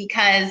for me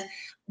because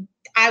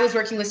I was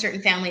working with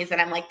certain families that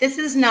I'm like, this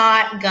is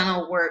not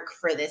gonna work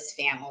for this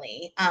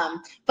family.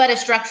 But a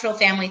structural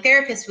family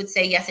therapist would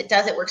say, yes, it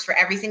does. It works for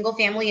every single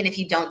family. And if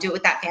you don't do it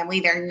with that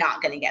family, they're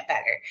not gonna get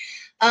better.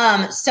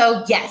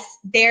 So yes,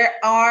 there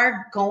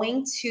are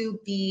going to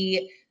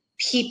be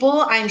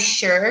people, I'm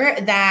sure,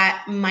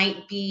 that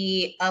might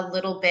be a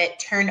little bit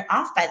turned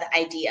off by the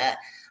idea,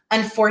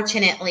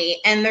 unfortunately.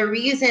 And the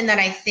reason that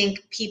I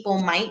think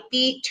people might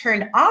be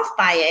turned off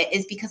by it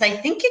is because I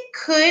think it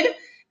could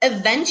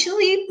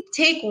eventually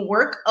take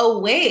work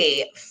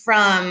away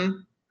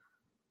from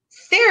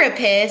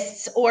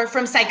therapists or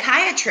from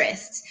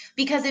psychiatrists.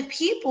 Because if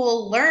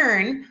people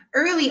learn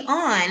early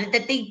on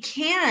that they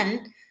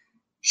can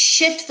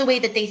shift the way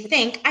that they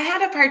think. I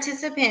had a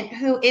participant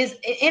who is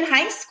in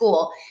high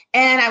school,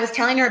 and I was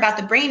telling her about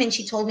the brain, and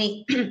she told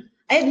me,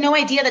 I had no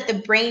idea that the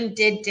brain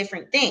did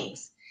different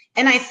things.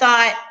 And I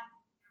thought,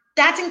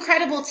 that's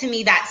incredible to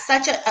me that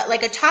such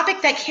a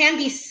topic that can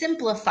be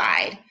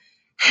simplified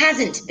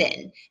hasn't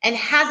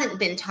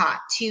been taught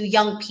to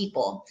young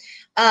people.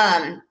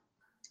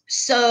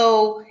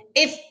 So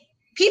if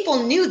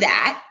people knew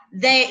that,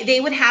 they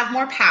would have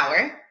more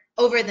power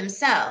over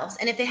themselves.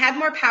 And if they had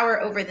more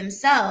power over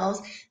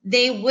themselves,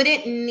 they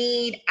wouldn't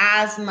need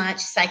as much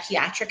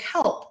psychiatric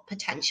help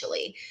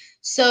potentially.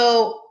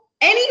 So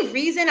any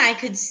reason I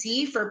could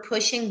see for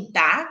pushing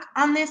back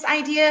on this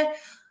idea,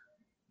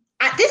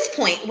 at this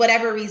point,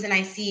 whatever reason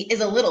I see is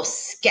a little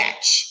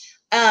sketch.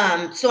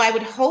 So I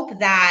would hope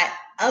that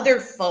other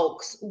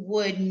folks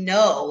would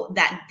know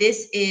that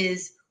this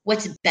is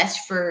what's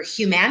best for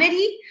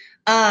humanity.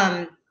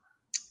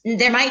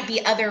 There might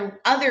be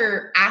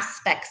other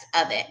aspects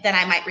of it that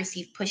I might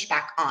receive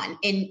pushback on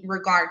in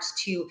regards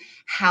to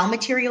how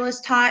material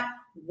is taught,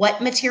 what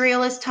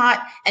material is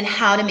taught, and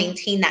how to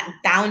maintain that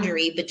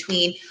boundary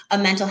between a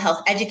mental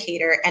health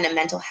educator and a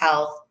mental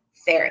health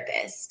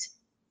therapist.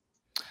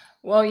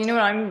 Well, you know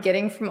what I'm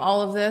getting from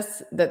all of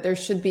this? That there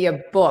should be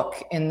a book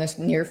in this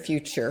near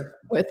future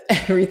with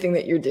everything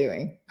that you're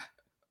doing.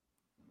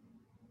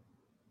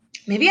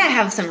 Maybe I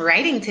have some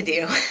writing to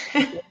do.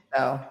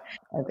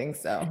 I think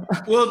so.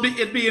 Well,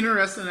 it'd be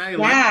interesting. I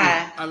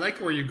like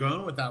where you're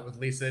going with that with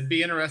Lisa. It'd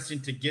be interesting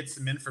to get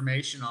some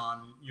information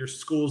on your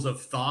schools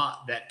of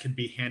thought that could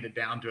be handed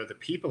down to other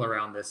people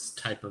around this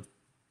type of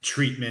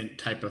treatment,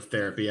 type of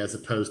therapy, as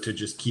opposed to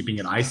just keeping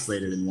it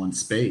isolated in one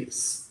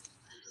space.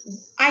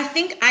 I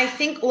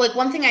think like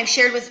one thing I've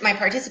shared with my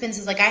participants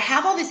is like, I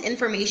have all this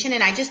information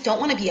and I just don't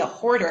want to be a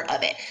hoarder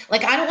of it.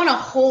 Like, I don't want to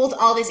hold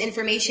all this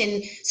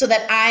information so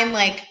that I'm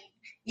like,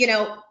 you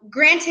know,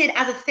 granted,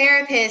 as a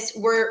therapist,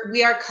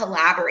 we are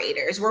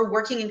collaborators. We're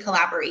working in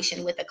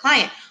collaboration with the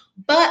client.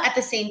 But at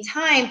the same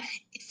time,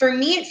 for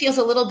me, it feels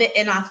a little bit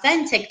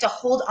inauthentic to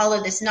hold all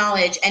of this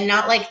knowledge and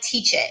not like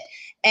teach it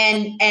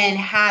and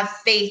have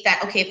faith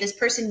that, okay, if this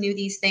person knew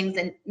these things,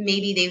 then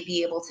maybe they'd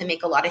be able to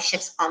make a lot of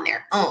shifts on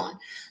their own.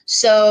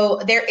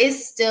 So there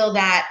is still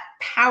that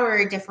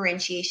power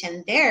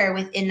differentiation there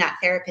within that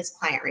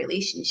therapist-client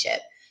relationship.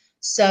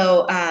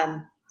 So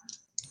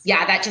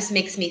yeah, that just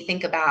makes me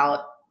think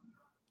about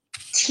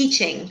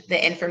teaching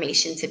the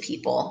information to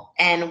people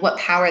and what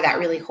power that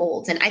really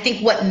holds. And I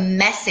think what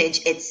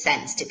message it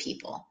sends to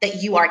people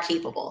that you are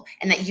capable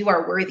and that you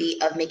are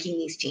worthy of making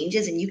these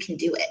changes and you can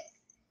do it.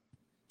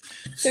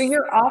 So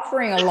you're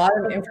offering a lot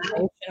of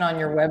information on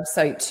your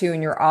website too,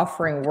 and you're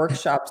offering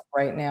workshops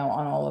right now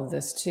on all of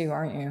this too,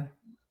 aren't you?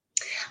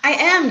 I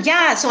am,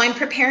 yeah. So I'm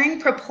preparing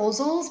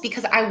proposals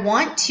because I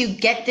want to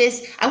get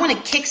this, I want to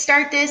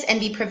kickstart this and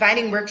be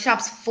providing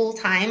workshops full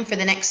time for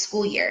the next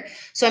school year.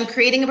 So I'm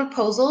creating a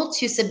proposal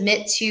to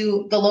submit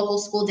to the local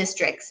school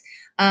districts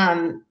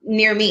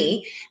near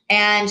me.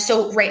 And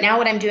so right now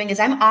what I'm doing is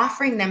I'm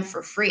offering them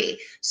for free.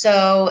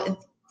 So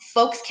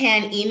folks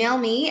can email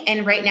me,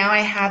 and right now I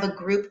have a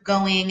group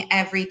going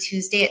every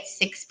Tuesday at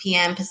 6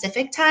 p.m.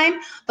 Pacific time,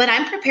 but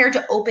I'm prepared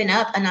to open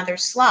up another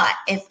slot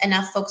if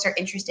enough folks are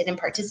interested in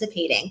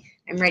participating.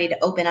 I'm ready to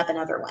open up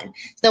another one.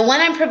 The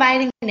one I'm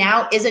providing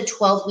now is a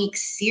 12-week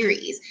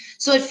series.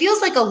 So it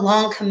feels like a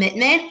long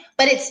commitment,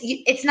 but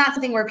it's not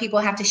something where people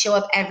have to show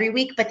up every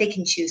week, but they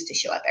can choose to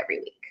show up every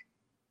week.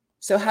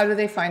 So how do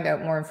they find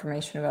out more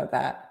information about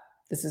that?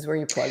 This is where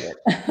you plug it.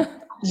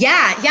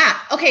 Yeah.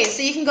 Okay,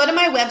 so you can go to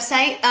my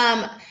website.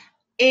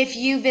 If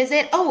you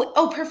visit,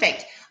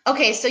 perfect.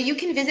 Okay, so you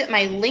can visit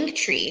my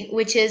Linktree,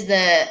 which is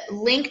the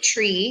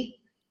Linktree,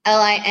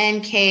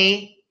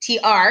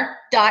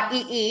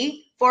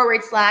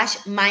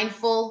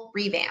 linktr.ee/mindful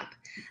revamp.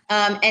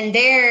 And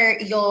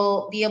there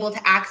you'll be able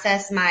to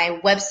access my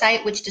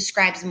website, which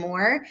describes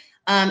more.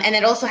 And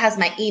it also has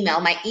my email.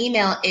 My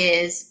email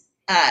is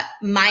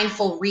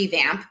mindful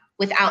revamp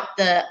without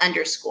the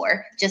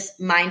underscore, just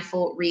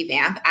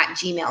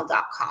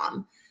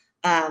mindfulrevamp@gmail.com.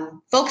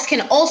 Folks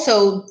can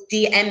also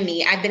DM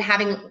me. I've been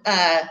having,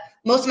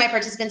 most of my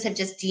participants have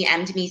just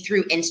DM'd me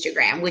through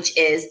Instagram, which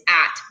is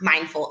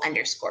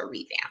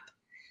 @mindful_revamp.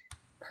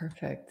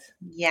 Perfect.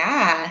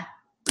 Yeah.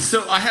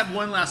 So I have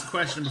one last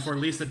question before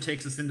Lisa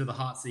takes us into the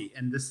hot seat.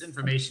 And this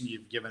information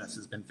you've given us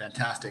has been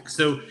fantastic.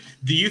 So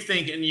do you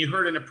think, and you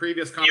heard in a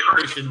previous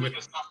conversation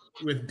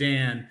with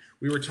Dan,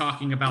 we were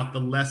talking about the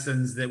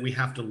lessons that we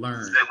have to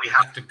learn, that we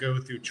have to go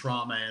through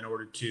trauma in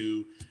order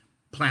to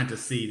plant a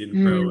seed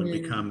and grow and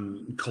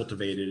become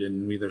cultivated.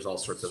 And there's all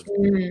sorts of.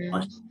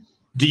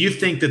 Do you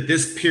think that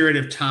this period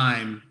of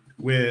time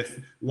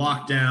with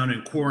lockdown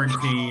and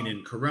quarantine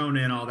and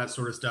Corona and all that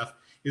sort of stuff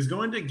is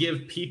going to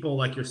give people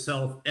like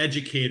yourself,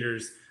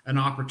 educators, an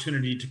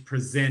opportunity to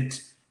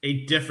present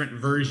a different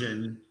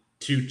version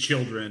to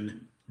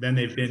children than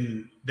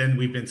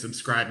we've been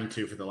subscribing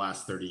to for the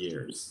last 30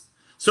 years?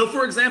 So,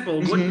 for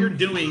example, what you're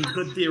doing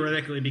could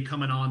theoretically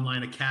become an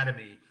online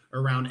academy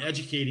around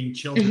educating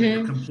children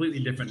in a completely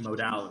different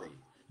modality.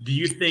 Do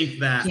you think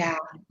that? Yeah.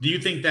 Do you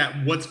think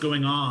that what's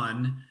going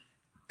on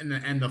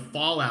and the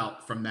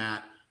fallout from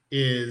that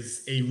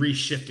is a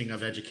reshifting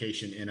of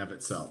education in of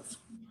itself?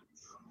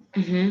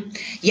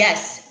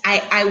 Yes,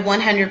 I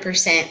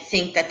 100%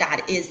 think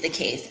that is the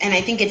case. And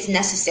I think it's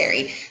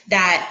necessary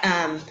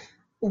that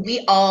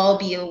we all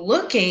be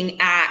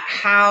looking at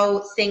how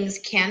things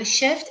can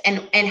shift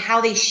and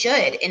how they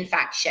should, in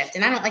fact, shift.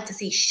 And I don't like to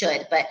say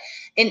should, but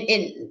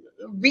in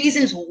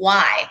reasons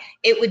why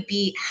it would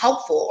be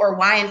helpful or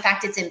why, in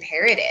fact, it's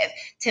imperative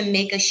to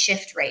make a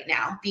shift right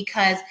now.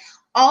 Because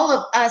all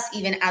of us,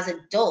 even as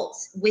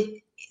adults,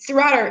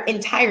 throughout our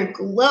entire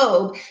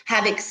globe,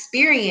 have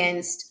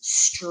experienced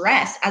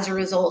stress as a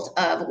result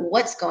of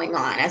what's going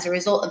on, as a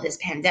result of this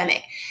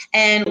pandemic.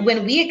 And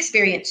when we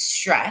experience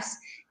stress,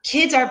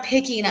 kids are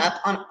picking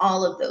up on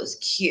all of those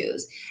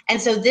cues.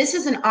 And so this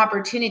is an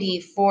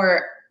opportunity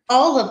for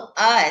all of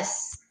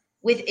us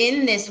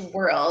within this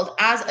world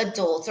as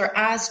adults or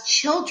as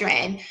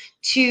children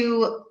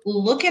to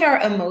look at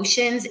our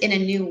emotions in a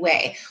new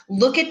way,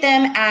 look at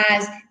them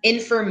as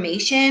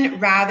information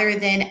rather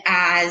than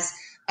as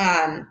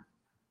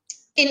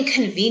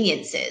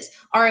inconveniences.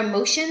 Our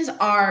emotions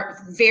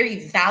are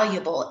very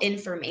valuable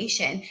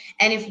information.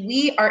 And if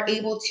we are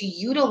able to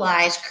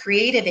utilize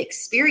creative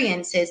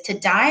experiences to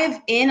dive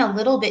in a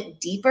little bit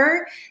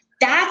deeper,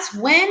 that's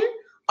when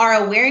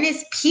our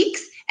awareness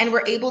peaks and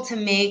we're able to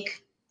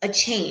make a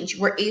change.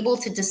 We're able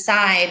to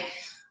decide,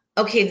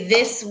 okay,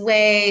 this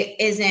way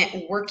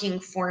isn't working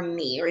for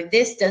me, or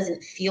this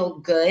doesn't feel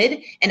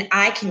good, and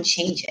I can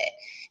change it.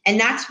 And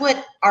that's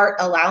what art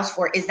allows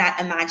for, is that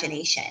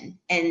imagination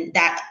and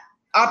that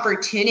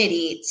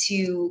opportunity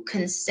to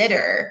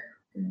consider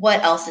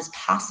what else is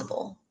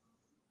possible.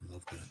 I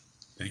love that.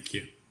 Thank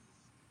you.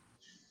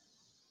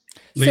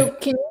 So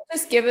can you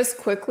just give us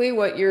quickly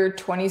what your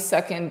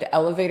 20-second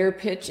elevator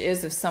pitch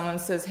is if someone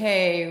says,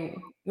 hey,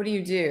 what do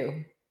you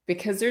do?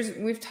 Because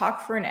we've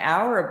talked for an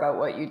hour about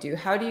what you do.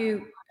 How do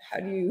you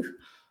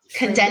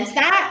condense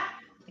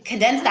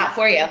that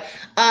for you?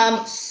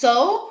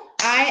 So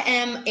I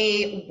am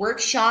a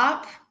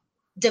workshop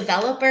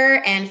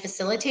developer and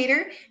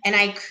facilitator, and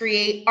I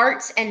create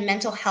arts and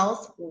mental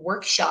health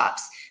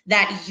workshops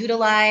that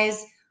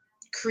utilize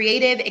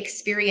creative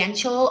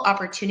experiential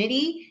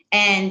opportunity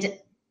and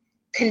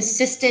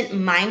consistent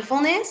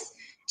mindfulness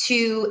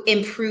to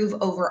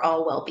improve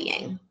overall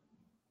well-being.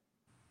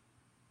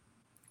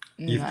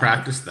 You've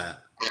practiced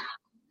that.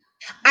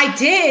 I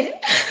did.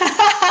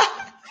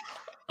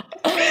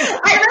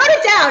 I wrote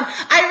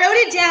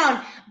it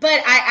down,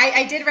 but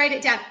I did write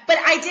it down. But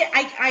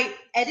I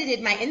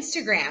edited my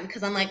Instagram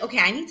because I'm like, okay,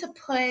 I need to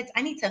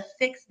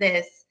fix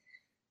this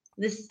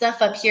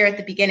stuff up here at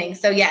the beginning.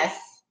 So yes.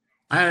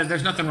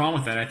 There's nothing wrong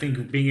with that. I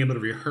think being able to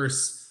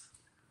rehearse.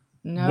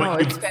 No,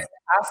 it's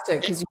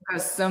fantastic because you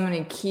have so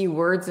many key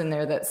words in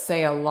there that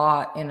say a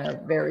lot in a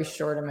very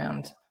short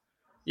amount.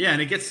 Yeah,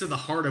 and it gets to the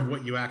heart of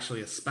what you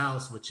actually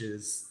espouse, which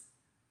is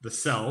the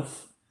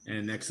self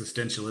and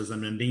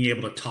existentialism, and being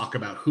able to talk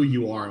about who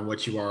you are and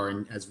what you are.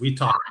 And as we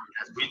talked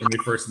when we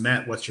first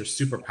met, what's your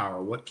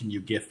superpower? What can you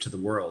gift to the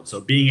world?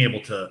 So being able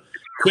to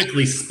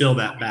quickly spill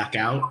that back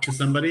out to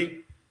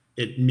somebody,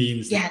 it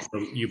means that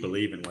you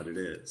believe in what it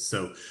is.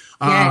 So,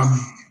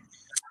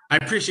 I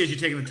appreciate you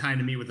taking the time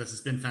to meet with us.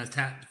 It's been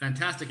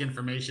fantastic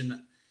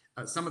information.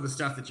 Some of the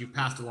stuff that you've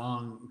passed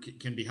along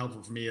can be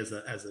helpful for me as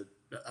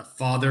a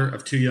father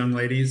of 2 young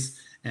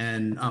ladies.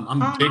 And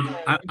I'm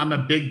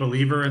a big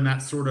believer in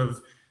that sort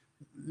of,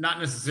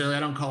 not necessarily, I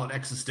don't call it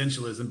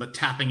existentialism, but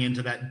tapping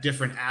into that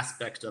different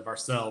aspect of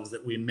ourselves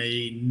that we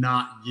may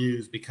not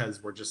use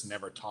because we're just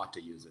never taught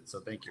to use it.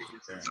 So thank you for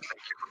sharing.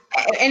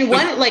 And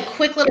one like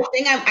quick little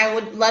thing I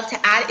would love to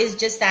add is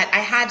just that I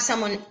had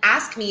someone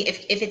ask me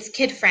if it's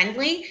kid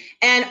friendly.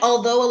 And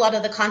although a lot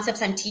of the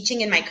concepts I'm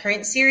teaching in my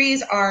current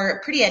series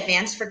are pretty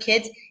advanced for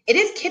kids, it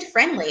is kid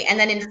friendly. And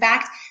then in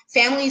fact,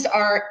 families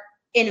are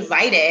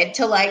invited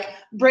to like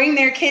bring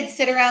their kids,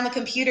 sit around the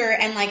computer,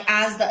 and like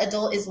as the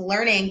adult is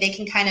learning, they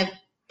can kind of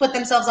put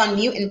themselves on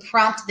mute and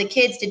prompt the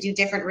kids to do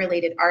different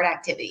related art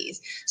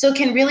activities. So it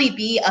can really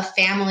be a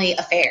family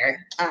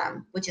affair,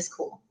 which is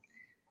cool.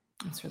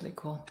 That's really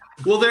cool.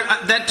 Well,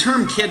 that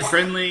term kid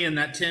friendly and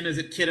that term is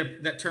it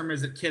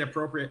kid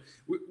appropriate.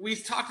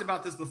 We've talked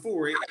about this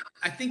before.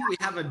 I think we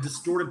have a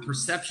distorted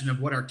perception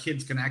of what our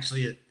kids can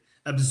actually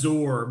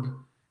absorb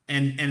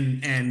and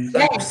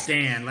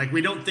understand. Like,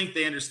 we don't think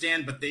they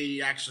understand, but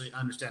they actually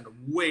understand a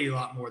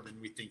lot more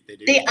than we think they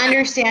do. They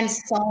understand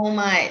so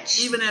much.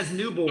 Even as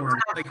newborn,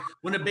 like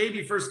when a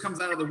baby first comes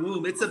out of the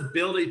womb, its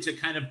ability to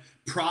kind of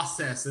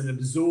process and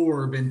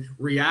absorb and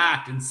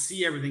react and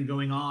see everything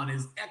going on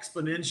is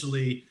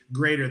exponentially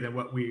greater than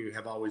what we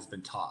have always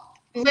been taught.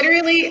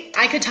 Literally,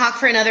 I could talk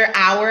for another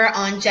hour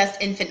on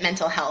just infant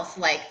mental health.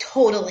 Like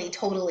totally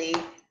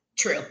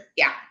true.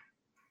 Yeah.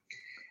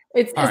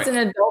 It's an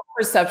adult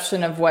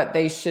perception of what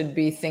they should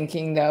be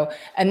thinking, though.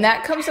 And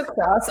that comes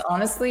across,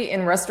 honestly,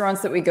 in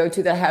restaurants that we go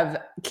to that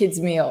have kids'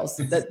 meals,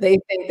 that they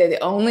think that they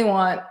only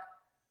want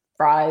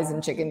fries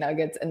and chicken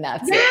nuggets, and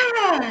that's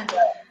it.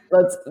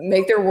 Let's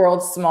make their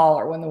world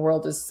smaller when the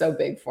world is so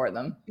big for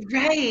them.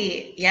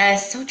 Right.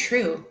 Yes, so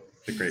true.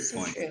 That's a great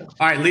point. True.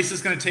 All right,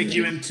 Lisa's going to take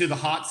you into the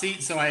hot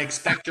seat, so I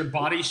expect your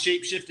body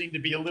shape-shifting to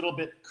be a little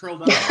bit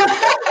curled up.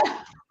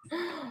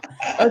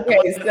 Okay,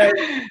 so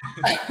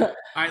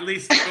all right,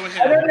 Lisa, go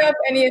ahead. I don't know if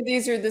any of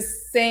these are the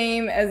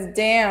same as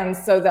Dan,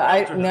 so that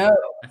I know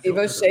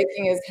Evo's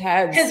shaking his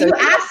head. Because so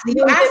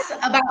you asked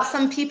about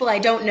some people I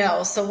don't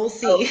know, so we'll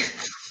see.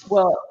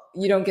 Well,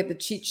 you don't get the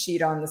cheat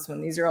sheet on this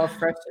one. These are all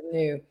fresh and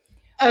new.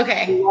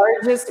 Okay.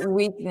 Largest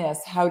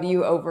weakness, how do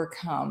you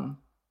overcome?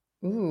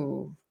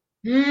 Ooh.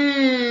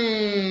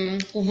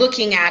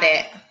 Looking at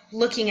it,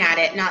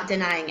 not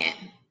denying it.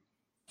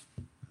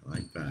 I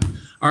like that.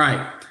 All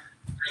right.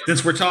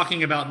 Since we're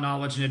talking about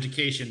knowledge and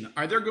education,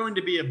 are there going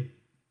to be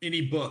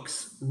any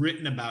books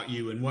written about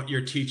you and what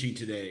you're teaching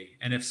today?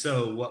 And if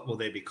so, what will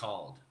they be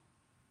called?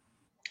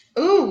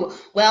 Ooh,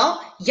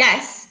 well,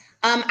 yes.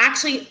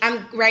 Actually,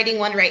 I'm writing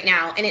one right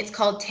now, and it's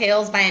called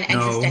Tales by an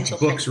Existential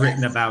Books Princess.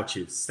 written about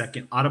you.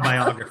 Second,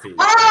 autobiography.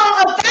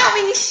 Oh, about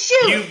me,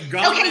 shoot. You've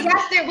got okay,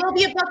 yes, there will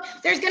be a book.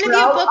 There's going to be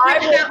a book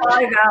written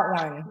about me. That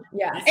one.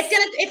 Yes.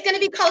 It's gonna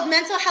be called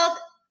Mental Health.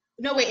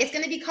 No, wait, it's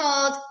going to be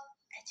called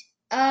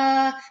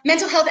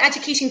Mental Health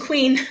Education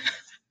Queen.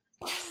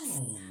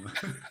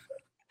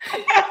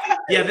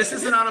 Yeah, this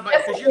is an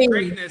autobiography. Your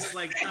greatness,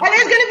 like, and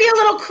there's going to be a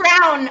little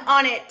crown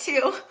on it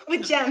too,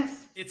 with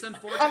gems. It's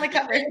unfortunate. On the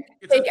cover.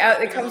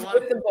 It comes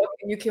with the book,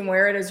 and you can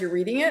wear it as you're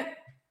reading it.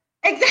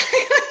 Exactly.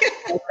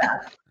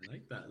 I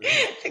like that.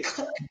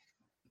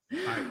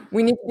 Right.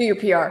 We need to do your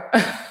PR.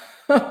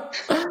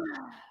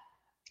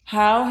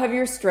 How have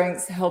your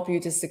strengths helped you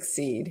to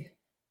succeed?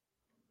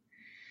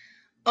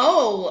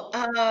 Oh,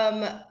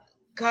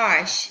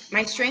 gosh,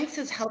 my strengths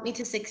has helped me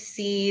to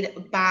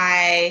succeed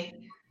by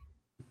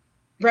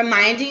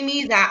reminding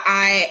me that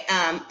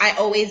I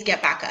always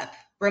get back up.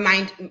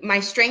 My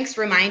strengths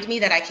remind me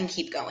that I can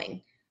keep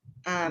going,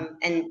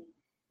 and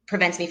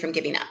prevents me from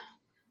giving up.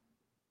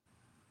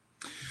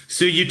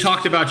 So you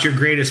talked about your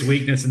greatest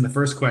weakness in the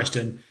first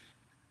question.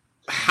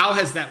 How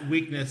has that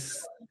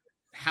weakness,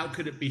 how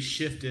could it be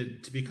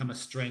shifted to become a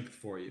strength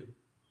for you?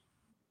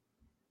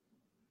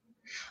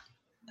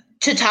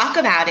 To talk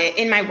about it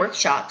in my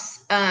workshops.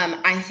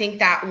 I think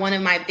that one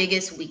of my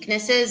biggest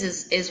weaknesses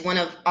is one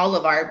of all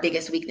of our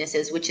biggest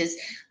weaknesses, which is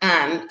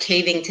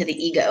caving to the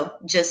ego,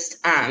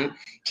 just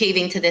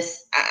caving to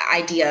this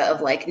idea of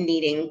like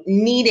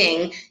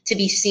needing to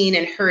be seen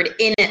and heard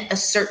in a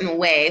certain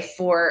way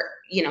for,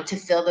 to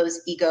fill those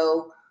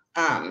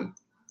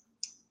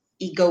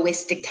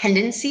egoistic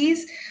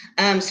tendencies.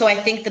 So I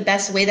think the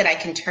best way that I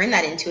can turn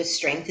that into a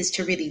strength is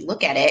to really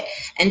look at it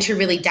and to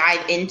really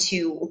dive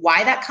into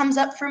why that comes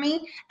up for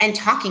me and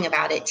talking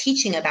about it,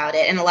 teaching about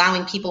it, and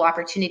allowing people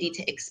opportunity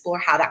to explore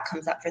how that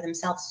comes up for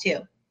themselves too.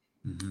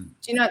 Mm-hmm.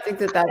 Do you not think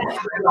that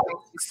makes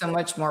you so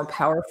much more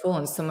powerful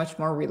and so much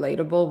more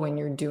relatable when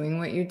you're doing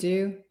what you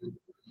do?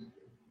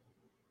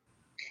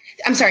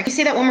 I'm sorry, can you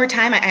say that one more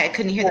time? I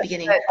couldn't hear the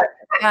beginning.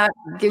 That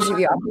gives you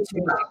the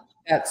opportunity,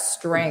 that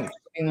strength,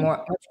 to be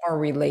much more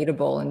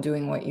relatable in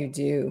doing what you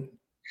do.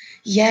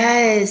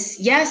 Yes,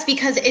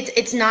 because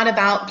it's not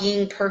about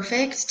being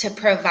perfect to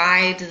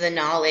provide the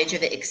knowledge or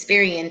the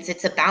experience.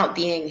 It's about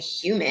being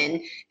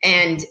human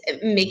and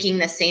making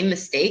the same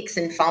mistakes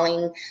and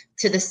falling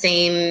to the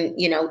same,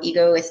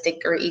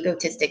 egoistic or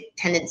egotistic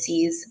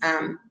tendencies.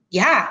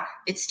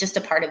 It's just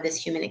a part of this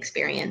human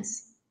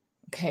experience.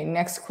 Okay,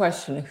 next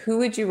question. Who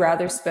would you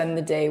rather spend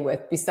the day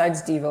with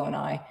besides Devo and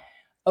I?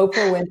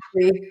 Oprah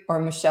Winfrey or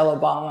Michelle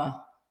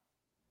Obama?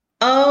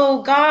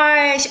 Oh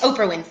gosh,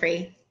 Oprah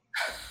Winfrey.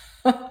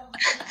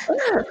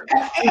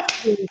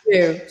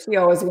 She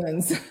always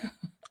wins.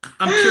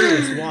 I'm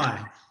curious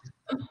why.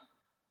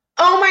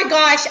 Oh my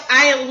gosh,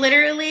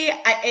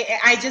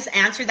 I just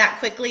answered that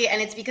quickly,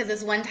 and it's because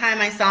this one time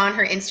I saw on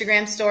her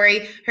Instagram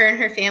story her and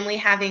her family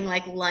having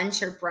like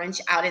lunch or brunch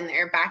out in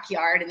their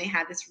backyard, and they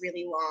had this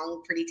really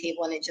long pretty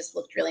table and it just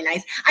looked really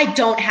nice. I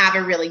don't have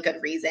a really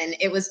good reason.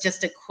 It was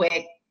just a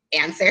quick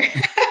answer.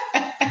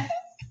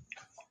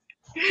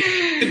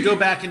 You could go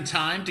back in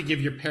time to give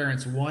your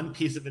parents one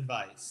piece of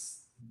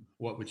advice.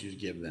 What would you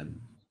give them?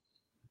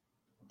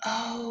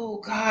 Oh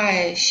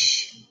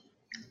gosh.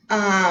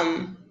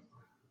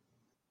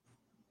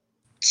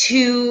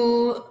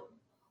 To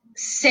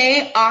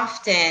say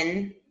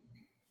often,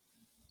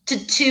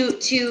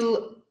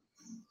 to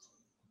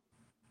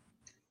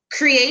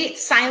create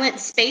silent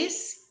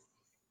space,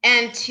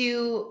 and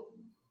to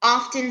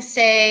often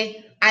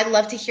say, I'd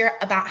love to hear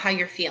about how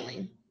you're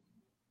feeling.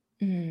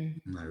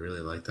 I really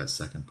like that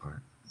second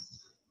part.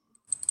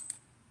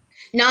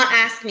 Not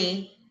ask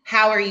me,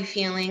 how are you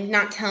feeling?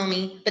 Not tell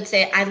me, but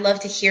say, I'd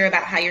love to hear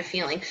about how you're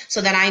feeling, so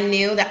that I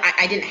knew that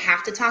I didn't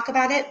have to talk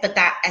about it, but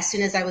that as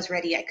soon as I was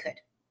ready, I could.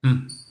 I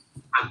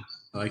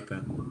like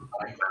that.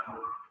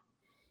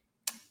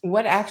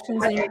 What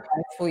actions in your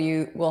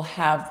life will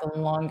have the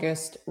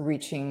longest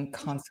reaching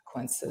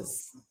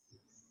consequences?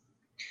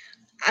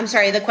 I'm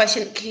sorry, the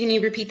question, can you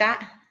repeat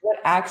that? What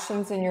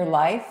actions in your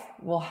life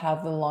will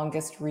have the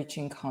longest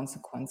reaching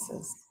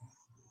consequences?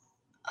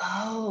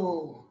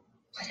 Oh,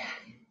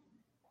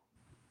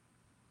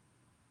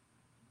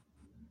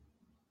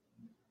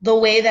 the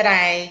way that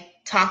I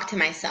talk to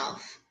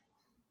myself.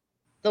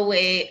 The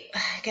way,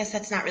 I guess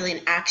that's not really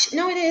an action.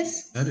 No, it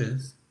is. That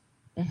is.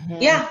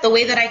 Mm-hmm. Yeah, the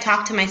way that I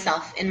talk to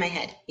myself in my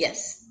head.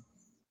 Yes.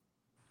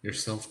 Your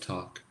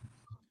self-talk.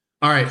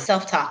 All right.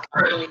 Self-talk.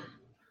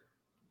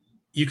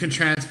 You can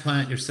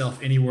transplant yourself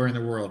anywhere in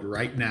the world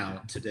right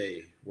now,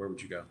 today. Where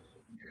would you go?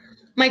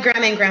 My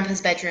grandma and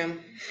grandpa's bedroom.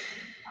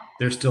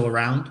 They're still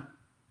around?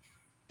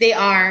 They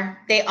are.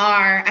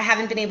 I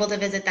haven't been able to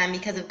visit them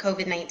because of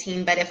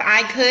COVID-19, but if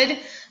I could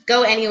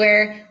go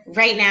anywhere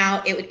right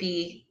now, it would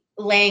be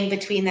laying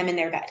between them in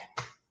their bed.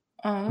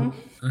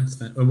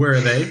 Where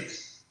are they?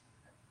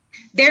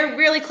 They're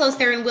really close.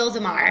 They're in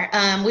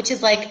Wildomar, which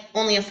is like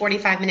only a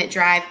 45-minute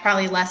drive,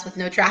 probably less with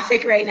no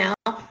traffic right now.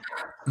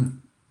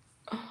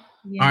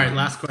 Yeah. All right,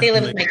 last question. They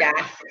live with my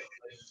dad.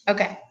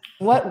 Okay.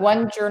 What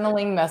one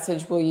journaling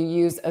message will you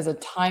use as a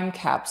time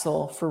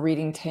capsule for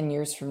reading 10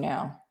 years from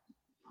now?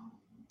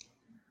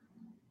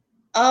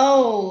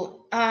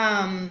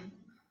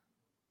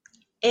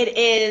 It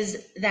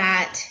is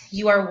that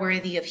you are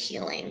worthy of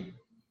healing.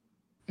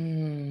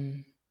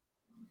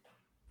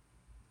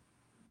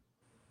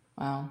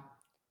 Wow.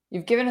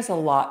 You've given us a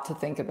lot to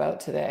think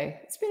about today.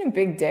 It's been a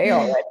big day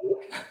already.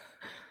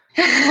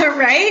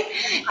 Right?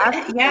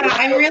 Yeah,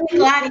 I'm really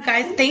glad, you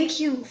guys. Thank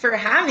you for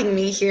having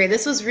me here.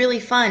 This was really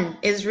fun.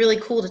 It was really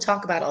cool to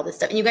talk about all this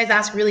stuff. And you guys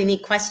asked really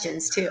neat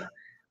questions too.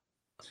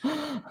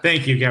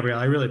 Thank you, Gabrielle.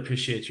 I really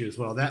appreciate you as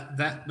well.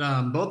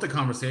 Both the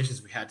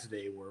conversations we had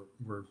today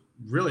were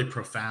really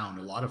profound.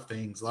 A lot of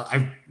things.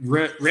 I've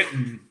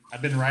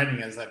been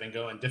writing as I've been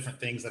going, different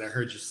things that I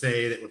heard you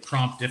say that would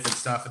prompt different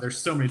stuff. And there's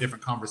so many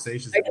different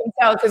conversations. I can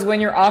tell because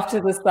when you're off to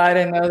the side,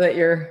 I know that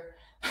you're.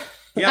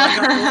 Yeah,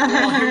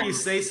 I'll hear you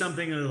say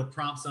something and it'll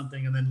prompt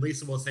something, and then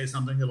Lisa will say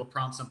something that'll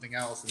prompt something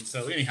else. And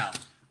so anyhow,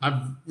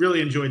 I've really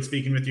enjoyed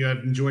speaking with you. I've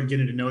enjoyed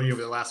getting to know you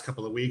over the last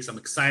couple of weeks. I'm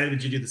excited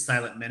that you do the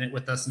Silent Minute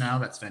with us now.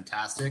 That's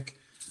fantastic.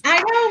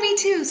 I know, me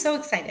too. So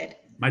excited.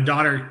 My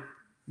daughter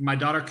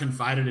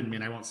confided in me,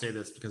 and I won't say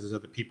this because there's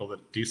other people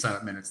that do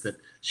Silent Minutes, that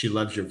she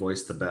loves your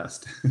voice the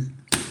best.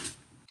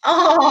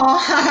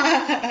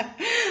 Oh,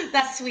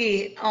 that's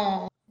sweet.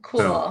 Oh, cool.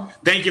 So,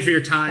 thank you for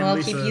your time, well,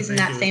 Lisa. I'll keep using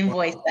that same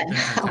voice then.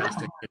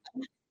 Fantastic.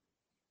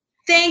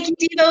 Thank you,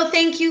 Devo.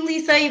 Thank you,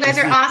 Lisa. You guys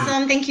are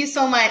awesome. Thank you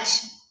so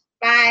much.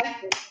 Bye.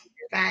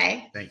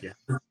 Bye. Thank you.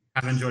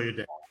 Have enjoyed your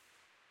day.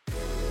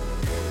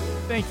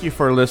 Thank you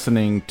for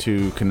listening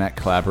to Connect,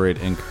 Collaborate,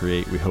 and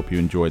Create. We hope you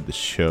enjoyed the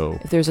show.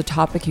 If there's a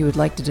topic you would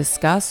like to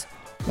discuss,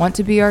 want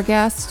to be our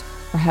guest,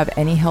 or have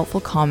any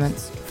helpful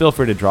comments, feel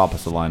free to drop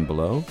us a line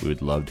below. We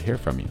would love to hear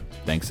from you.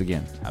 Thanks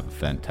again. Have a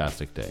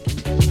fantastic day.